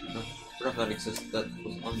yeah. I forgot that existed. That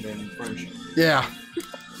was unbanned in French. Yeah.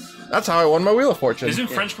 That's how I won my Wheel of Fortune. Isn't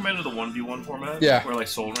French Commander the 1v1 format? Yeah. Where like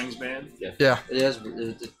Soul Ring's banned? Yeah. It has.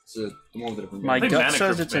 It's a more of a different. My I think gut Mana says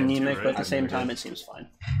Crypt's it's banned too, anemic, right? but at the I've same never time, did. it seems fine.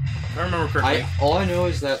 If I remember correctly. All I know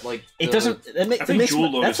is that like It the- doesn't. It think makes Jewel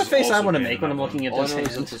that's Lotus the is face I also want to banned make when in I'm that looking at all I this know is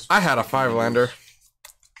that hand. this I had a 5-lander.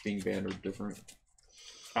 being banned are different.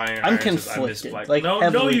 Iron I'm Iron says, I miss conflicted, Black. like, no,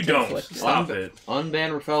 heavily you don't. conflicted. Stop it.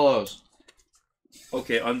 Unbanned Refellows.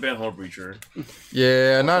 Okay, unban Hull Breacher.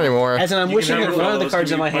 Yeah, not anymore. As in, I'm You wishing can that have one of the Revellos, cards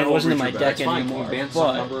give in me my hand my wasn't in Whole my Breacher deck That's fine. Can anymore. we ban some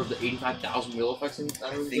But number of the 85,000 wheel effects in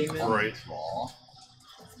that game? Right.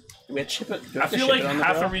 we had to ship it. I feel like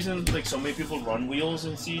half the reason like so many people run wheels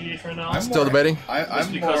in CEDH right now. Still debating. I'm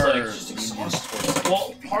because, more like,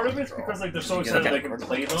 well, part of it's because like they're so excited Okay. they can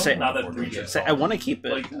play them Say- now that Breacher. Say, I want to keep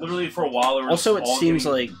it. Like literally for a while, there was Also, it all seems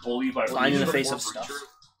getting like bullied by flying in the Breacher. face Before of stuff. Breacher,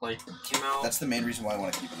 like came out. That's the main reason why I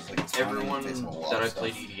want to keep it. Is like it's everyone flying in the face of a lot that of I stuff.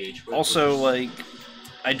 played EDH with. Also, was like,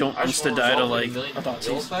 I don't I just insta wanna die to resolve like a million a wheel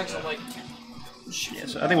Thoughtseize. effects. I'm like, Yeah,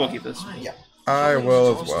 so I think we'll keep this. Yeah, I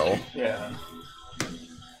will as well. Yeah.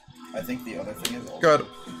 I think the other thing is also, Good.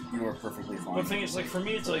 you are perfectly fine. The thing is, like for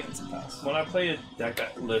me, it's like when I play a deck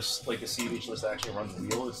that lists like a CEDH list that actually runs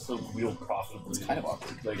wheel, it's still wheel profitably. It's kind of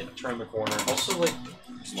awkward. Like turn the corner. also like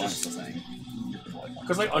Just the thing.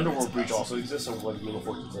 Because like Underworld Breach also exists, so like Wheel of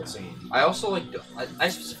Fortune's insane. I also like I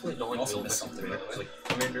specifically don't like Also wheel missed effects in something, Commander, 'cause, like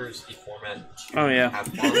Commander's the format to Oh, yeah. have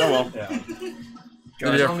Oh well. Yeah.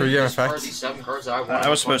 Did you have pregame effects? These 7 cards that I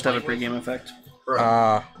was supposed to have a pregame effect.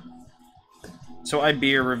 So I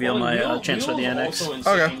beer reveal Well, my Wheel- Chancellor of the Wheel is Annex. also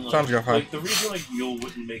insane, Okay, like- sounds good, fine. Like the reason like Wheel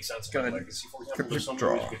wouldn't make sense Go in ahead. Legacy, for example, there's some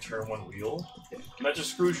Draw. ways you could turn one wheel, and that just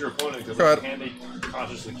screws your opponent because Go like, the ahead. hand they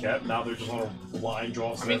consciously kept, now they're just on a line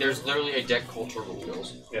draw. I mean, there's literally a deck culture of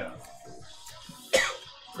wheels. yeah.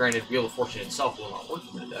 Granted, Wheel of Fortune itself will not work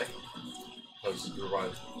in the deck because you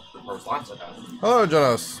revive the reverse line set out. Hello,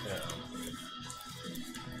 Jonas. Yeah.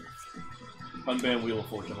 Unban Wheel of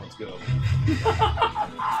Fortune, let's go.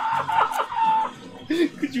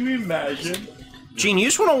 Could you imagine? Gene, you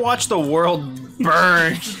just want to watch the world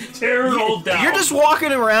burn. Tear it all down. You're just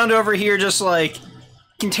walking around over here, just like,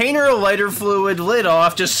 container of lighter fluid, lid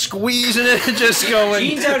off, just squeezing it, just going.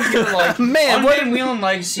 Gene's out here like, man, on what? Van Wheeling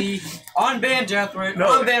Legacy, on Van Deathray,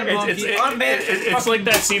 on Van Monkey, on Van... It's like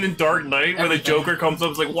that scene in Dark Knight where the Joker comes up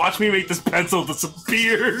and is like, watch me make this pencil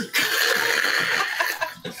disappear.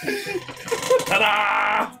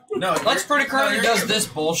 Ta-da! No, Lex Pretty currently does this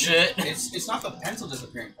bullshit. It's not the pencil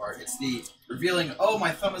disappearing part. It's the revealing. Oh,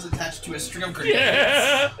 my thumb is attached to a string of grenades.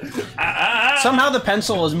 Yeah. Somehow the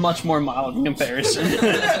pencil is much more mild in comparison.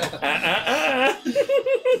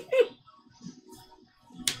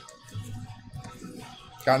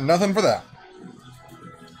 Got nothing for that.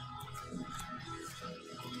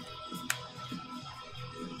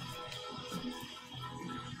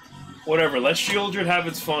 Whatever, let Shieldred have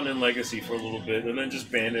its fun in Legacy for a little bit, and then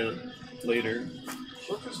just ban it later.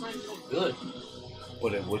 Shieldred's not even good.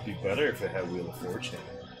 But it would be better if it had Wheel of Fortune.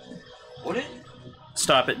 Would it?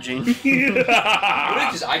 Stop it, Gene. Would it?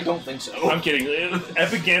 Because I don't think so. I'm kidding.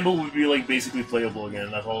 Epic Gamble would be like basically playable again.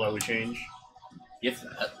 That's all that would change. If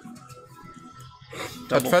that.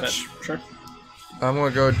 Double fetch. Sure. I'm gonna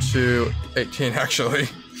go to 18 actually.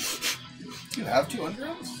 You have 2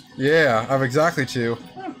 undergrounds? Yeah, I have exactly 2.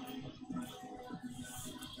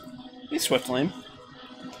 He's Swift Lane.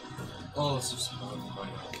 Oh, this is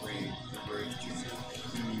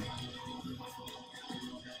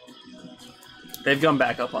They've gone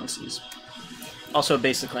back up on seas. Also,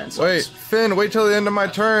 basic land size. Wait, Finn, wait till the end of my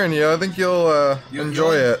turn. Yeah, I think you'll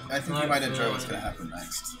enjoy it. I think you might enjoy what's gonna happen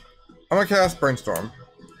next. I'm gonna cast Brainstorm.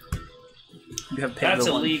 You have paid That's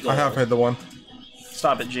the one. illegal. I have paid the 1.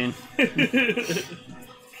 Stop it, Gene.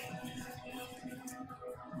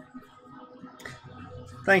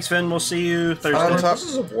 Thanks, Finn. We'll see you Thursday. On top, This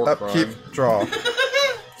is a war upkeep, crime. draw.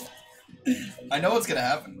 I know what's gonna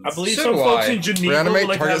happen. I believe So some do folks I. in Geneva Reanimate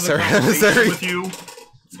would like to target have a conversation adversary. with you.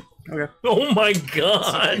 Okay. Oh my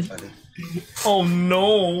god. Oh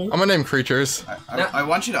no. I'm gonna name creatures. I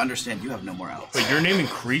want you to understand. You have no more outs. Wait, you're naming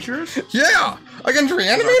creatures? Yeah! Against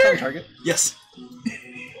Reanimator? Target. Yes.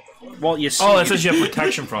 Well, you see. Oh, that says you have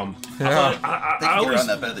protection from. Yeah. They can get around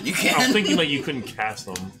that better than you I was can. thinking like you couldn't cast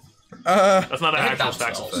them. That's not an They have actual bounce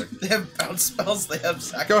stack spells. effect. They have bounce spells. They have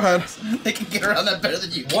sacrifice. Go ahead. They can get around that better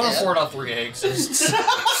than you can. 104.3 exists.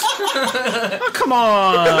 Oh, come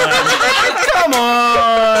on! Come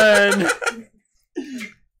on!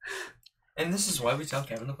 And this is why we tell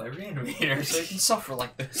Kevin to play Reanimator, so he can suffer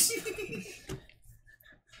like this.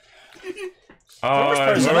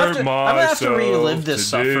 I'm gonna have to relive this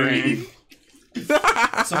suffering.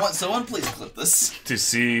 Someone please clip this. To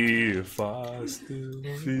see if I still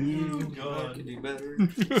feel. God, can do better.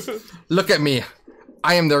 Look at me.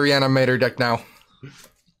 I am the Reanimator deck now.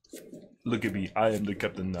 Look at me, I am the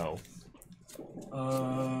captain now.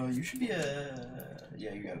 You should be a.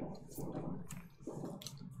 Yeah, you got it.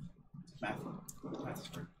 Math is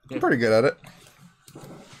great. I'm pretty good at it.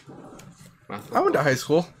 I went to high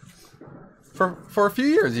school. For a few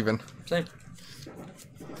years even. Same.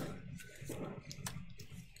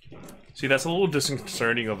 See, that's a little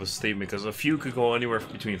disconcerting of a statement because a few could go anywhere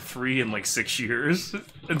between 3 and like 6 years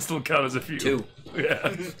and still count as a few. 2.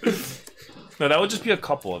 Yeah. No, that would just be a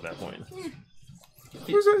couple at that point.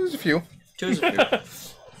 There's a few. 2 is a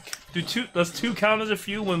few. Does 2 count as a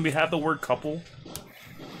few when we have the word couple?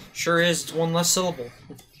 Sure is. It's 1 less syllable.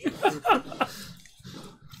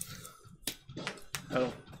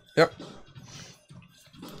 Oh. Yep.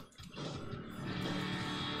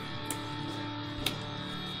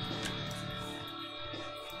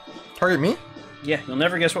 Target me? Yeah, you'll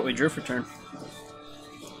never guess what we drew for turn.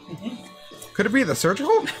 Could it be the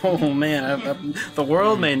surgical? Oh man, the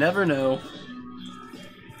world may never know.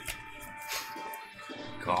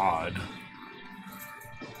 God.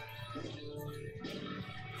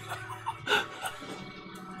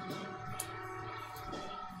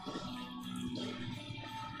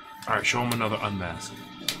 Alright, show him another unmask.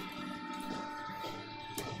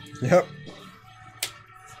 Yep.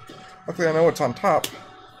 Luckily I know what's on top.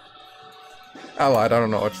 Allied, I don't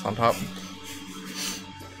know what's on top.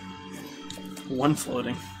 One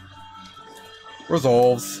floating.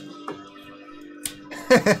 Resolves.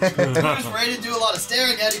 Who's ready to do a lot of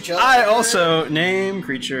staring at each other? I also name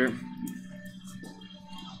creature.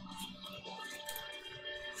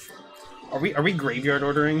 Are we graveyard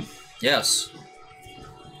ordering? Yes.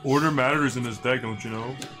 Order matters in this deck, don't you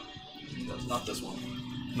know? Not this one.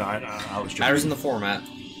 No, I was joking. Matters in the format.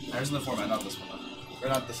 Matters in the format, not this one. Or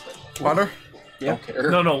not this way. Water? Yeah. Don't care.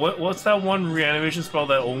 No, what's that one reanimation spell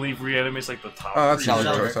that only reanimates like the top? Oh, that's three?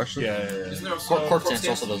 usually Salad. choice, actually. Yeah. Isn't there a Corpse Dance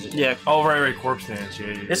also does it. Yeah. Oh, right, Corpse Dance. Yeah.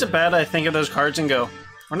 Is it bad I think of those cards and go,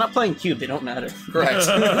 we're not playing cube, they don't matter. Correct.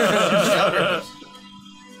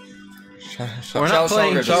 We're not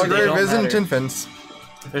playing. Shalgrave They isn't don't Tinfins.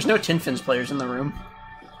 There's no Tinfins players in the room.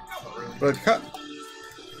 But cut.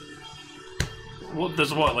 Well,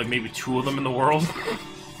 there's what, like maybe 2 of them in the world?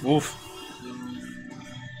 Woof.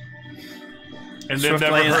 And they've Swift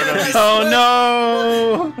never lane. heard of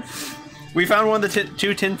Oh no! We found one of the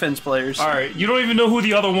 2 Tinfins players. Alright, you don't even know who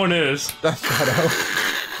the other one is. That's Shadow.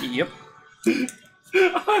 Yep.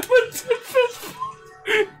 I'm a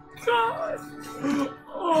Tinfin. God.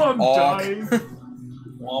 Oh, I'm dying.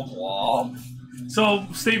 Womp womp. So,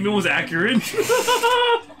 statement was accurate.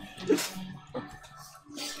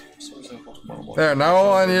 There, now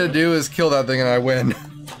all I need to do is kill that thing and I win.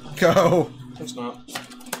 Go. It's not.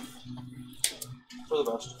 For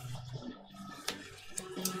the best.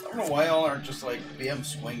 I don't know why y'all aren't just like BM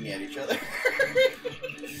swinging at each other.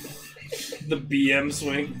 The BM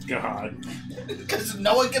swing? God. Because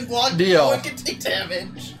no one can block, Deal. no one can take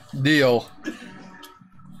damage. Deal.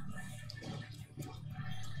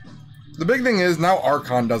 The big thing is now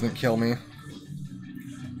Archon doesn't kill me.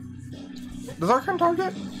 Does Archon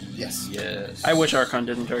target? Yes. Yes. I wish Archon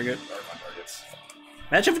didn't target. Archon targets.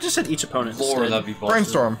 Imagine if it just hit each opponent Lord, instead. that'd be busted.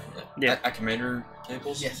 Brainstorm. Yeah. At commander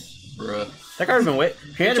tables? Yes. Bruh. That card would have been way.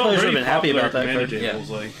 Commander players would have been happy about that card. Tables,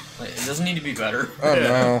 Yeah. like. Like, it doesn't need to be better. Oh Yeah.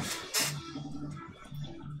 no.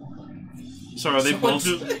 So are they both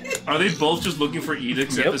just looking for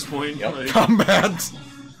edicts Yep. at this point? Yep. Like, Combat.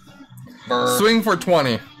 Burr. Swing for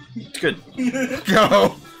 20. It's good.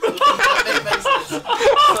 Go.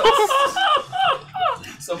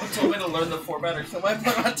 Someone told me to learn the format or kill my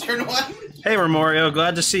opponent on turn 1. Hey, Remorio,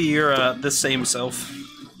 glad to see you're the same self.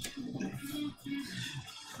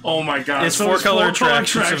 oh my god. It's so 4 there's color 4 color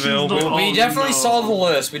attractions available. though? We Oh, definitely no. saw the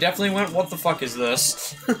list. We definitely went, what the fuck is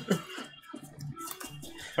this?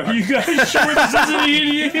 Are you guys sure this isn't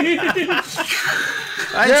EDH?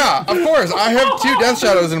 Yeah, of course. I have 2 Death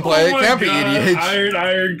Shadows in play. Oh It my can't be God. EDH.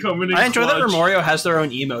 Iron coming in I enjoy that clutch. Remorio has their own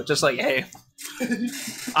emote. Just like, hey,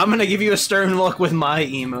 I'm gonna give you a stern look with my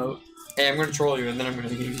emote. Hey, I'm gonna troll you, and then I'm gonna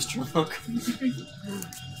give you a look.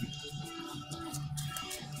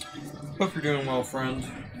 Hope you're doing well, friend.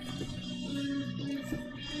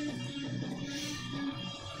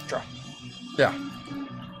 Draw. Yeah.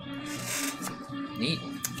 Neat.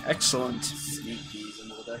 Excellent. Sneak these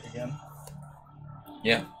into the deck again.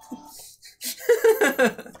 Yeah.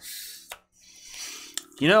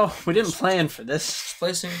 You know, we didn't plan for this. Just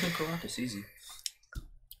play Single Caracas, easy.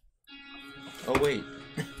 Oh, wait.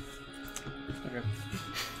 Okay.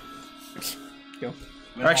 Go.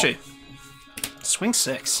 Or actually, swing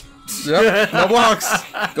 6. Yep. No blocks.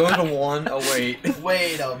 Go into 1. Oh, wait.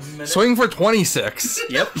 Wait a minute. Swing for 26.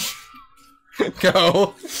 Yep.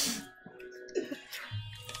 Go.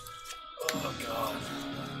 Oh god.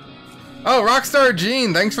 Oh, Rockstar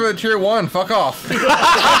Gene, thanks for the tier 1. Fuck off.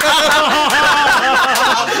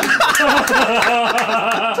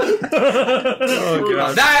 Oh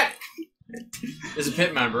god. That is a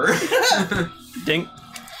pit member. Dink.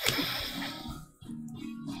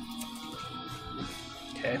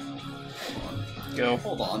 Okay. Go.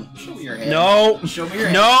 Hold on. Show me your hand. No. Show me your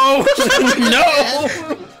hand. No. No.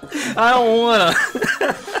 I don't wanna.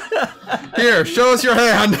 Here, show us your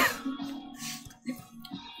hand.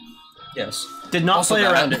 Yes. Did not Also play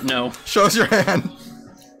bad. around it. No. Show us your hand.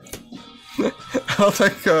 I'll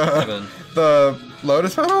take 7. the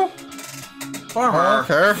Lotus Petal. Farmer. I don't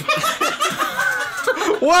care.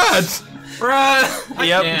 What? Bruh. I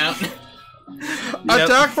Yep. can't. Yep.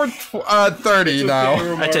 Attack for 30 now.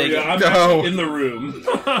 Okay, I take it. I'm Go. actually in the room.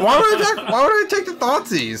 Why would I take the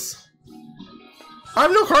Thoughtseize? I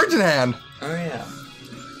have no cards in hand. Oh, yeah.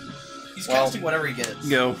 He's Well- casting whatever he gets.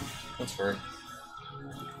 Go. That's fair.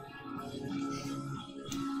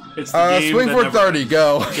 It's the game Swing that for never- 30,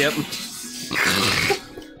 go. Yep.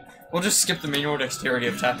 We'll just skip the manual dexterity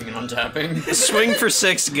of tapping and untapping. Swing for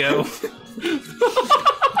 6. Go. What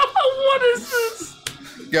is this?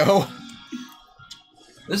 Go.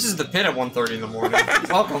 This is the pit at 1:30 in the morning.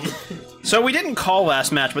 Welcome. So we didn't call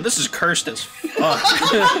last match, but this is cursed as fuck.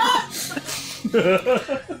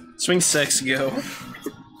 Swing 6. Go.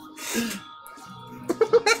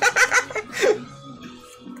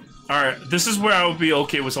 Alright, this is where I would be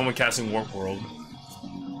okay with someone casting Warp World.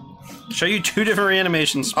 Show you 2 different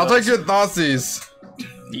reanimation I'll spells. take your Thoughtseize.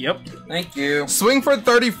 Yep. Thank you. Swing for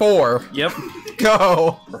 34. Yep.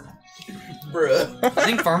 Go. Bruh. I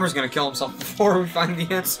think Farmer's gonna kill himself before we find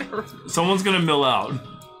the answer. Someone's gonna mill out.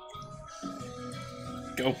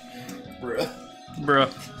 Go. Bruh. Bruh.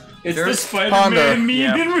 It's There's the Spider-Man Ponder. meme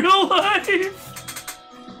Yeah. in real life!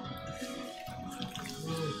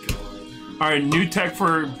 Alright, new tech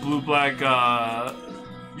for blue-black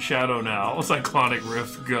Shadow now. Cyclonic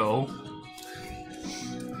Rift, go.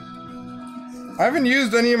 I haven't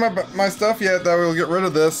used any of my stuff yet that will get rid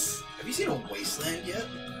of this. Have you seen a wasteland yet?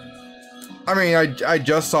 I mean, I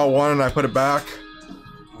just saw one and I put it back.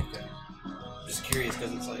 Okay. Just curious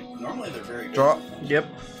because it's like normally they're very good. Draw. Yep.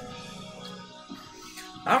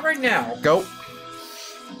 Not right now. Go.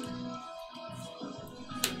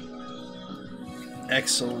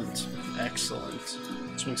 Excellent. Excellent.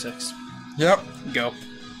 Swing 6. Yep. Go.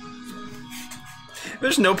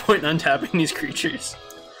 There's no point in untapping these creatures.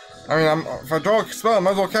 I mean, if I draw a spell, I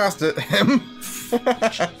might as well cast it. Him.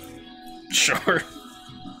 Sure.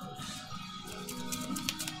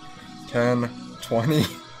 10, 20.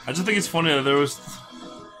 I just think it's funny that there was.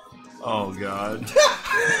 Oh god.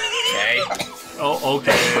 Okay. Oh,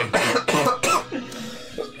 okay.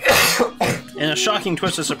 And a shocking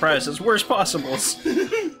twist of surprise. It's worst possibles.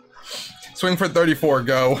 Swing for 34,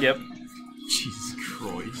 go. Yep. Jesus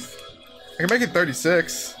Christ. I can make it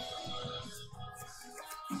 36.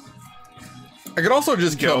 I could also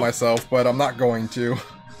just kill myself, but I'm not going to. Why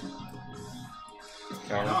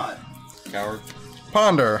Coward. not? Coward.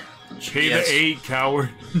 Ponder. Pay the 8, coward.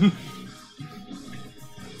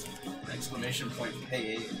 Exclamation point,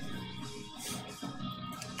 pay 8.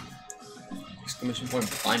 Exclamation point.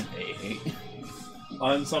 Blind pay 8.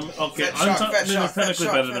 On some. Okay, Fetch on shock, some. fetch They're shock, technically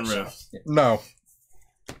fetch better shock, than fetch Rift. No.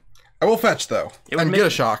 I will fetch, though. It would And make- get a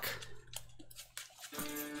shock.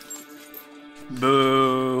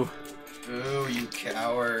 Boo. Boo, you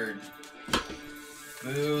coward.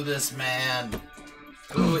 Boo this man.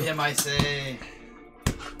 Boo him, I say.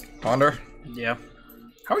 Ponder. Yeah.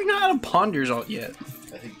 How are you not out of Ponder's alt yet?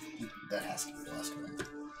 I think that has to be the last one.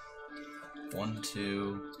 1,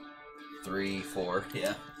 2, 3, 4.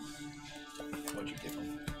 Yeah. What'd you give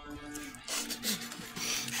him?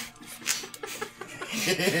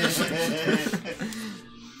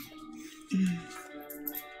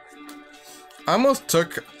 I almost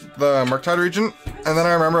took the Murktide Regent, and then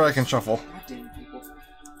I remember I can shuffle.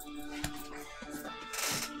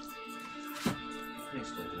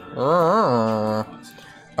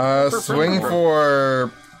 Swing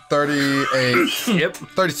for 38. Yep.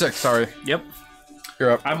 36, sorry. Yep.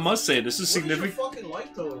 You're up. I must say, this is What is your significant. fucking life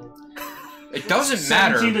total? It doesn't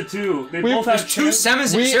matter. 17-2. They We- both There's have two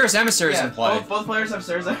Serious Emissaries in play. both players have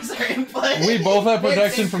Serious Emissary in play. We both have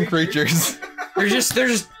protection from creatures. They're just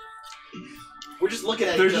We're just looking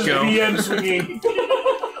at They're each just other. VM swinging.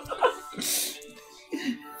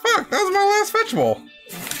 Fuck, that was my last fetchable.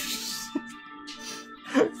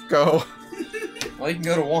 Go. well, you can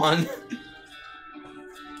go to 1.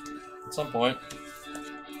 At some point.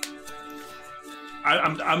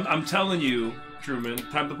 I'm telling you, Truman.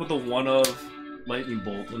 Time to put the 1 of lightning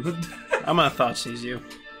bolt in the. I'm gonna thought seize you.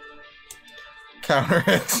 Counter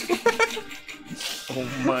it. Oh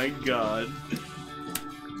my god.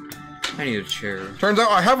 I need a chair. Turns out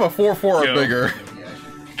I have a 4/4 or Go. bigger. Yeah,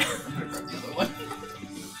 I should grab the other one.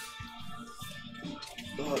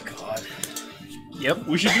 Oh god. Yep.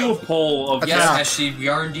 We should do a poll of. Yeah. Yes, SC, we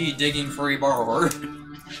are indeed digging for a borrower.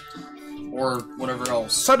 Or whatever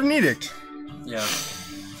else. Sudden Edict. Yeah.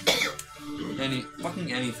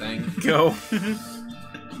 Fucking anything. Go.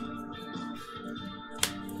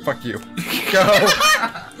 Fuck you. Go.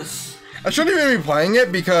 I shouldn't even be playing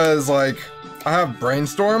it because, like, I have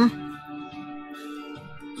Brainstorm.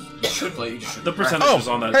 You should play. You should. The percentages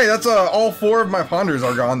on that. Hey, that's all 4 of my Ponders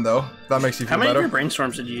are gone, though. That makes you How feel many of better. your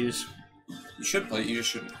brainstorms did you use? You should play. You just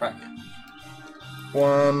shouldn't crack it.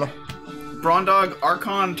 1, Brondog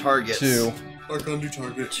Archon targets. 2. Archon do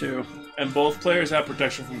target. 2. And both players have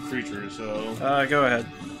protection from creatures, so. Go ahead.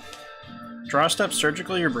 Draw step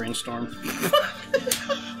surgical your brainstorm.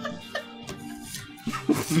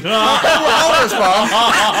 I'll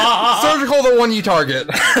respond. Surgical, the one you target.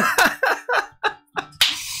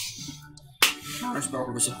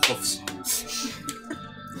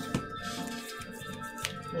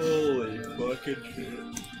 Holy fucking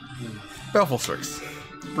shit. Baleful Strix.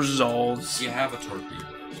 Resolves. You have a torpedo.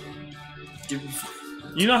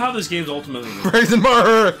 You know how this game's ultimately works. Brazen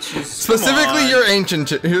Bar. Come Specifically, on. your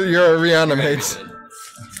ancient, your reanimates.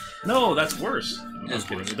 No, that's worse. I'm just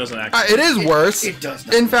kidding. It doesn't actually. It is worse. It does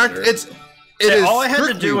not In fact, matter. it is. All I had to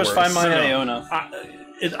strictly do was worse. find my No. Iona.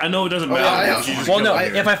 I know it doesn't Oh, matter. yeah, but you just Well, go no,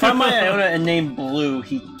 there. if I find my Iona and name Blue,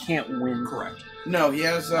 he can't win. Correct. No, he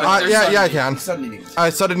has. Yeah, I can. Sudden Edict. I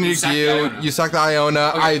suddenly sack you. the Iona. You sack the Iona.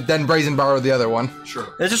 Okay. I then Brazen Bar the other one.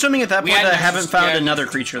 Sure. That's assuming at that We point had that I an haven't extra- found we had another an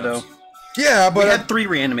creature, extra though. Yeah, but We had 3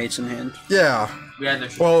 reanimates in hand. yeah. We had an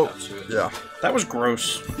extra Well, steps to it. yeah. That was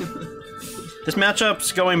gross. This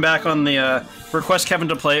matchup's going back on the request Kevin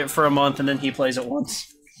to play it for a month and then he plays it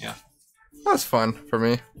once. Yeah. That's fun for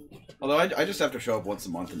me. Although I just have to show up once a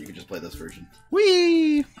month and you can just play this version.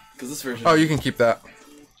 Whee! Because this version? Oh, you can keep that.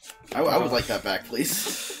 I would like that back,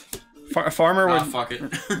 please. Farmer would. fuck it.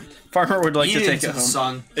 Farmer would like Eat to it take into it the home.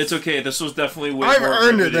 sun. It's okay. This was definitely way I've more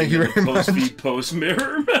earned it, riveting thank you than very a post much. feed post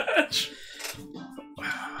mirror match.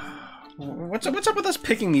 What's up with us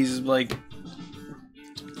picking these like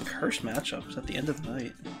cursed matchups at the end of the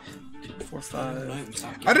night? 2, 4,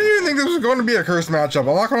 5. I didn't even think this was going to be a cursed matchup.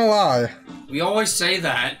 I'm not gonna lie. We always say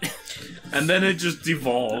that. And then it just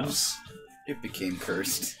devolves. It became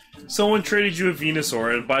cursed. Someone traded you a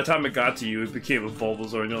Venusaur, and by the time it got to you, it became a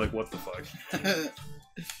Bulbasaur, and you're like, what the fuck?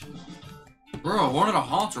 Bro, I wanted a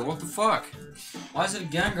Haunter. What the fuck? Why is it a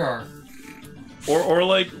Gengar? Or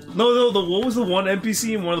like, no, what was the one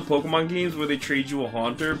NPC in one of the Pokemon games where they trade you a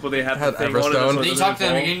Haunter, but they had the thing on it? Everstone. so Did you it talk to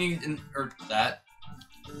them evolved? beginning or that?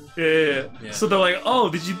 Yeah. Yeah. So So they're like, oh,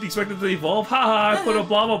 did you expect it to evolve? Haha, I put a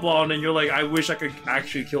blah blah blah, and then you're like, I wish I could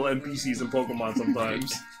actually kill NPCs in Pokemon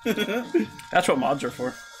sometimes. That's what mods are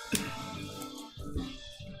for.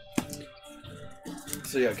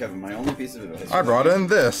 So yeah, Kevin, my only piece of advice I brought in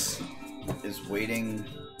this. is waiting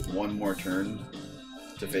one more turn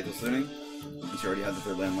to Faithless Looting, since you already had the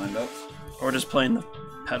third land lined up. Or just playing the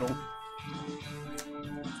pedal.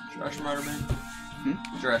 Trash Rider Man?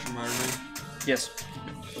 Trash Rider Man? Yes.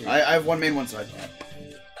 I have one main, one side.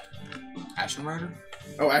 Ashen Rider?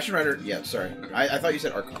 Oh, Ashen Rider. Yeah, sorry. I thought you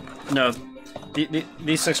said Archon. No.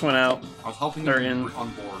 These 6 went out. I was helping They're you in. on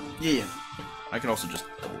board. Yeah. I can also just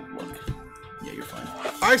look. Yeah, you're fine.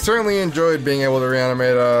 I certainly enjoyed being able to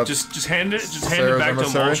reanimate a. just hand it Sarah's back to them all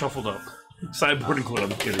emissary. shuffled up. Sideboard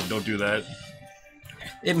included. I'm kidding. Don't do that.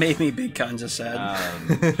 It made me big kinds of sad.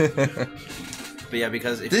 But yeah,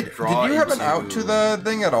 because if you Did draw you have an into- out to the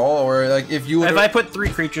thing at all, or like if you would If I put 3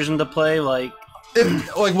 creatures into play, like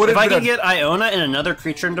what if I can get Iona and another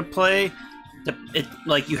creature into play, it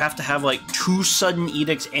like you have to have like 2 sudden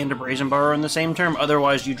edicts and a brazen borrower in the same turn,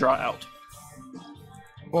 otherwise you draw out.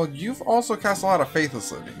 Well, you've also cast a lot of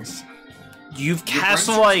Faithless Lootings. You've Your cast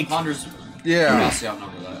Brainstorms like and Ponders Yeah. vastly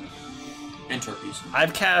outnumber that. And Turkeys.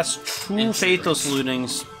 I've cast 2 faithless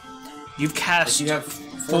lootings. You've cast If you have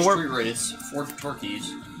 4 4 Street Raiders, 4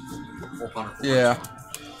 Turkeys, 4 Ponder. Yeah.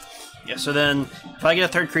 Yeah, so then if I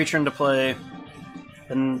get a 3rd creature into play,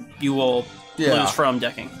 then you will Yeah. lose from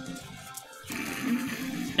decking.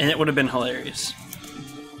 And it would have been hilarious.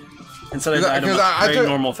 Instead of died in Because a very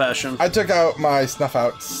normal fashion. I took out my snuff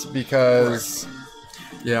outs because.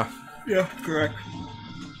 Yeah. Yeah, correct.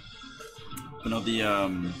 But no,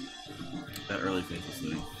 that early Faithless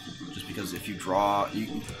Looting. Just because if you draw, Like the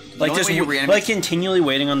only just way you reanimate- like continually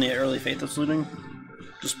waiting on the early faithless looting.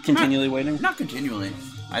 Just continually waiting. Not continually.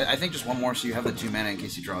 I think just one more, so you have the 2 mana in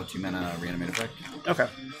case you draw a 2 mana reanimate effect. Okay.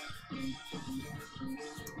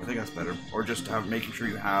 I think that's better. Or just making sure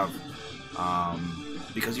you have,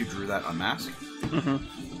 because you drew that unmask.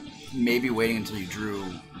 Maybe waiting until you drew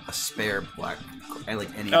a spare black, like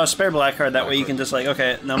any. Oh, spare black card. That way you can just like,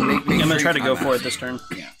 okay, no, I'm gonna sure try you to go for it unmask. this turn.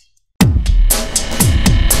 Yeah.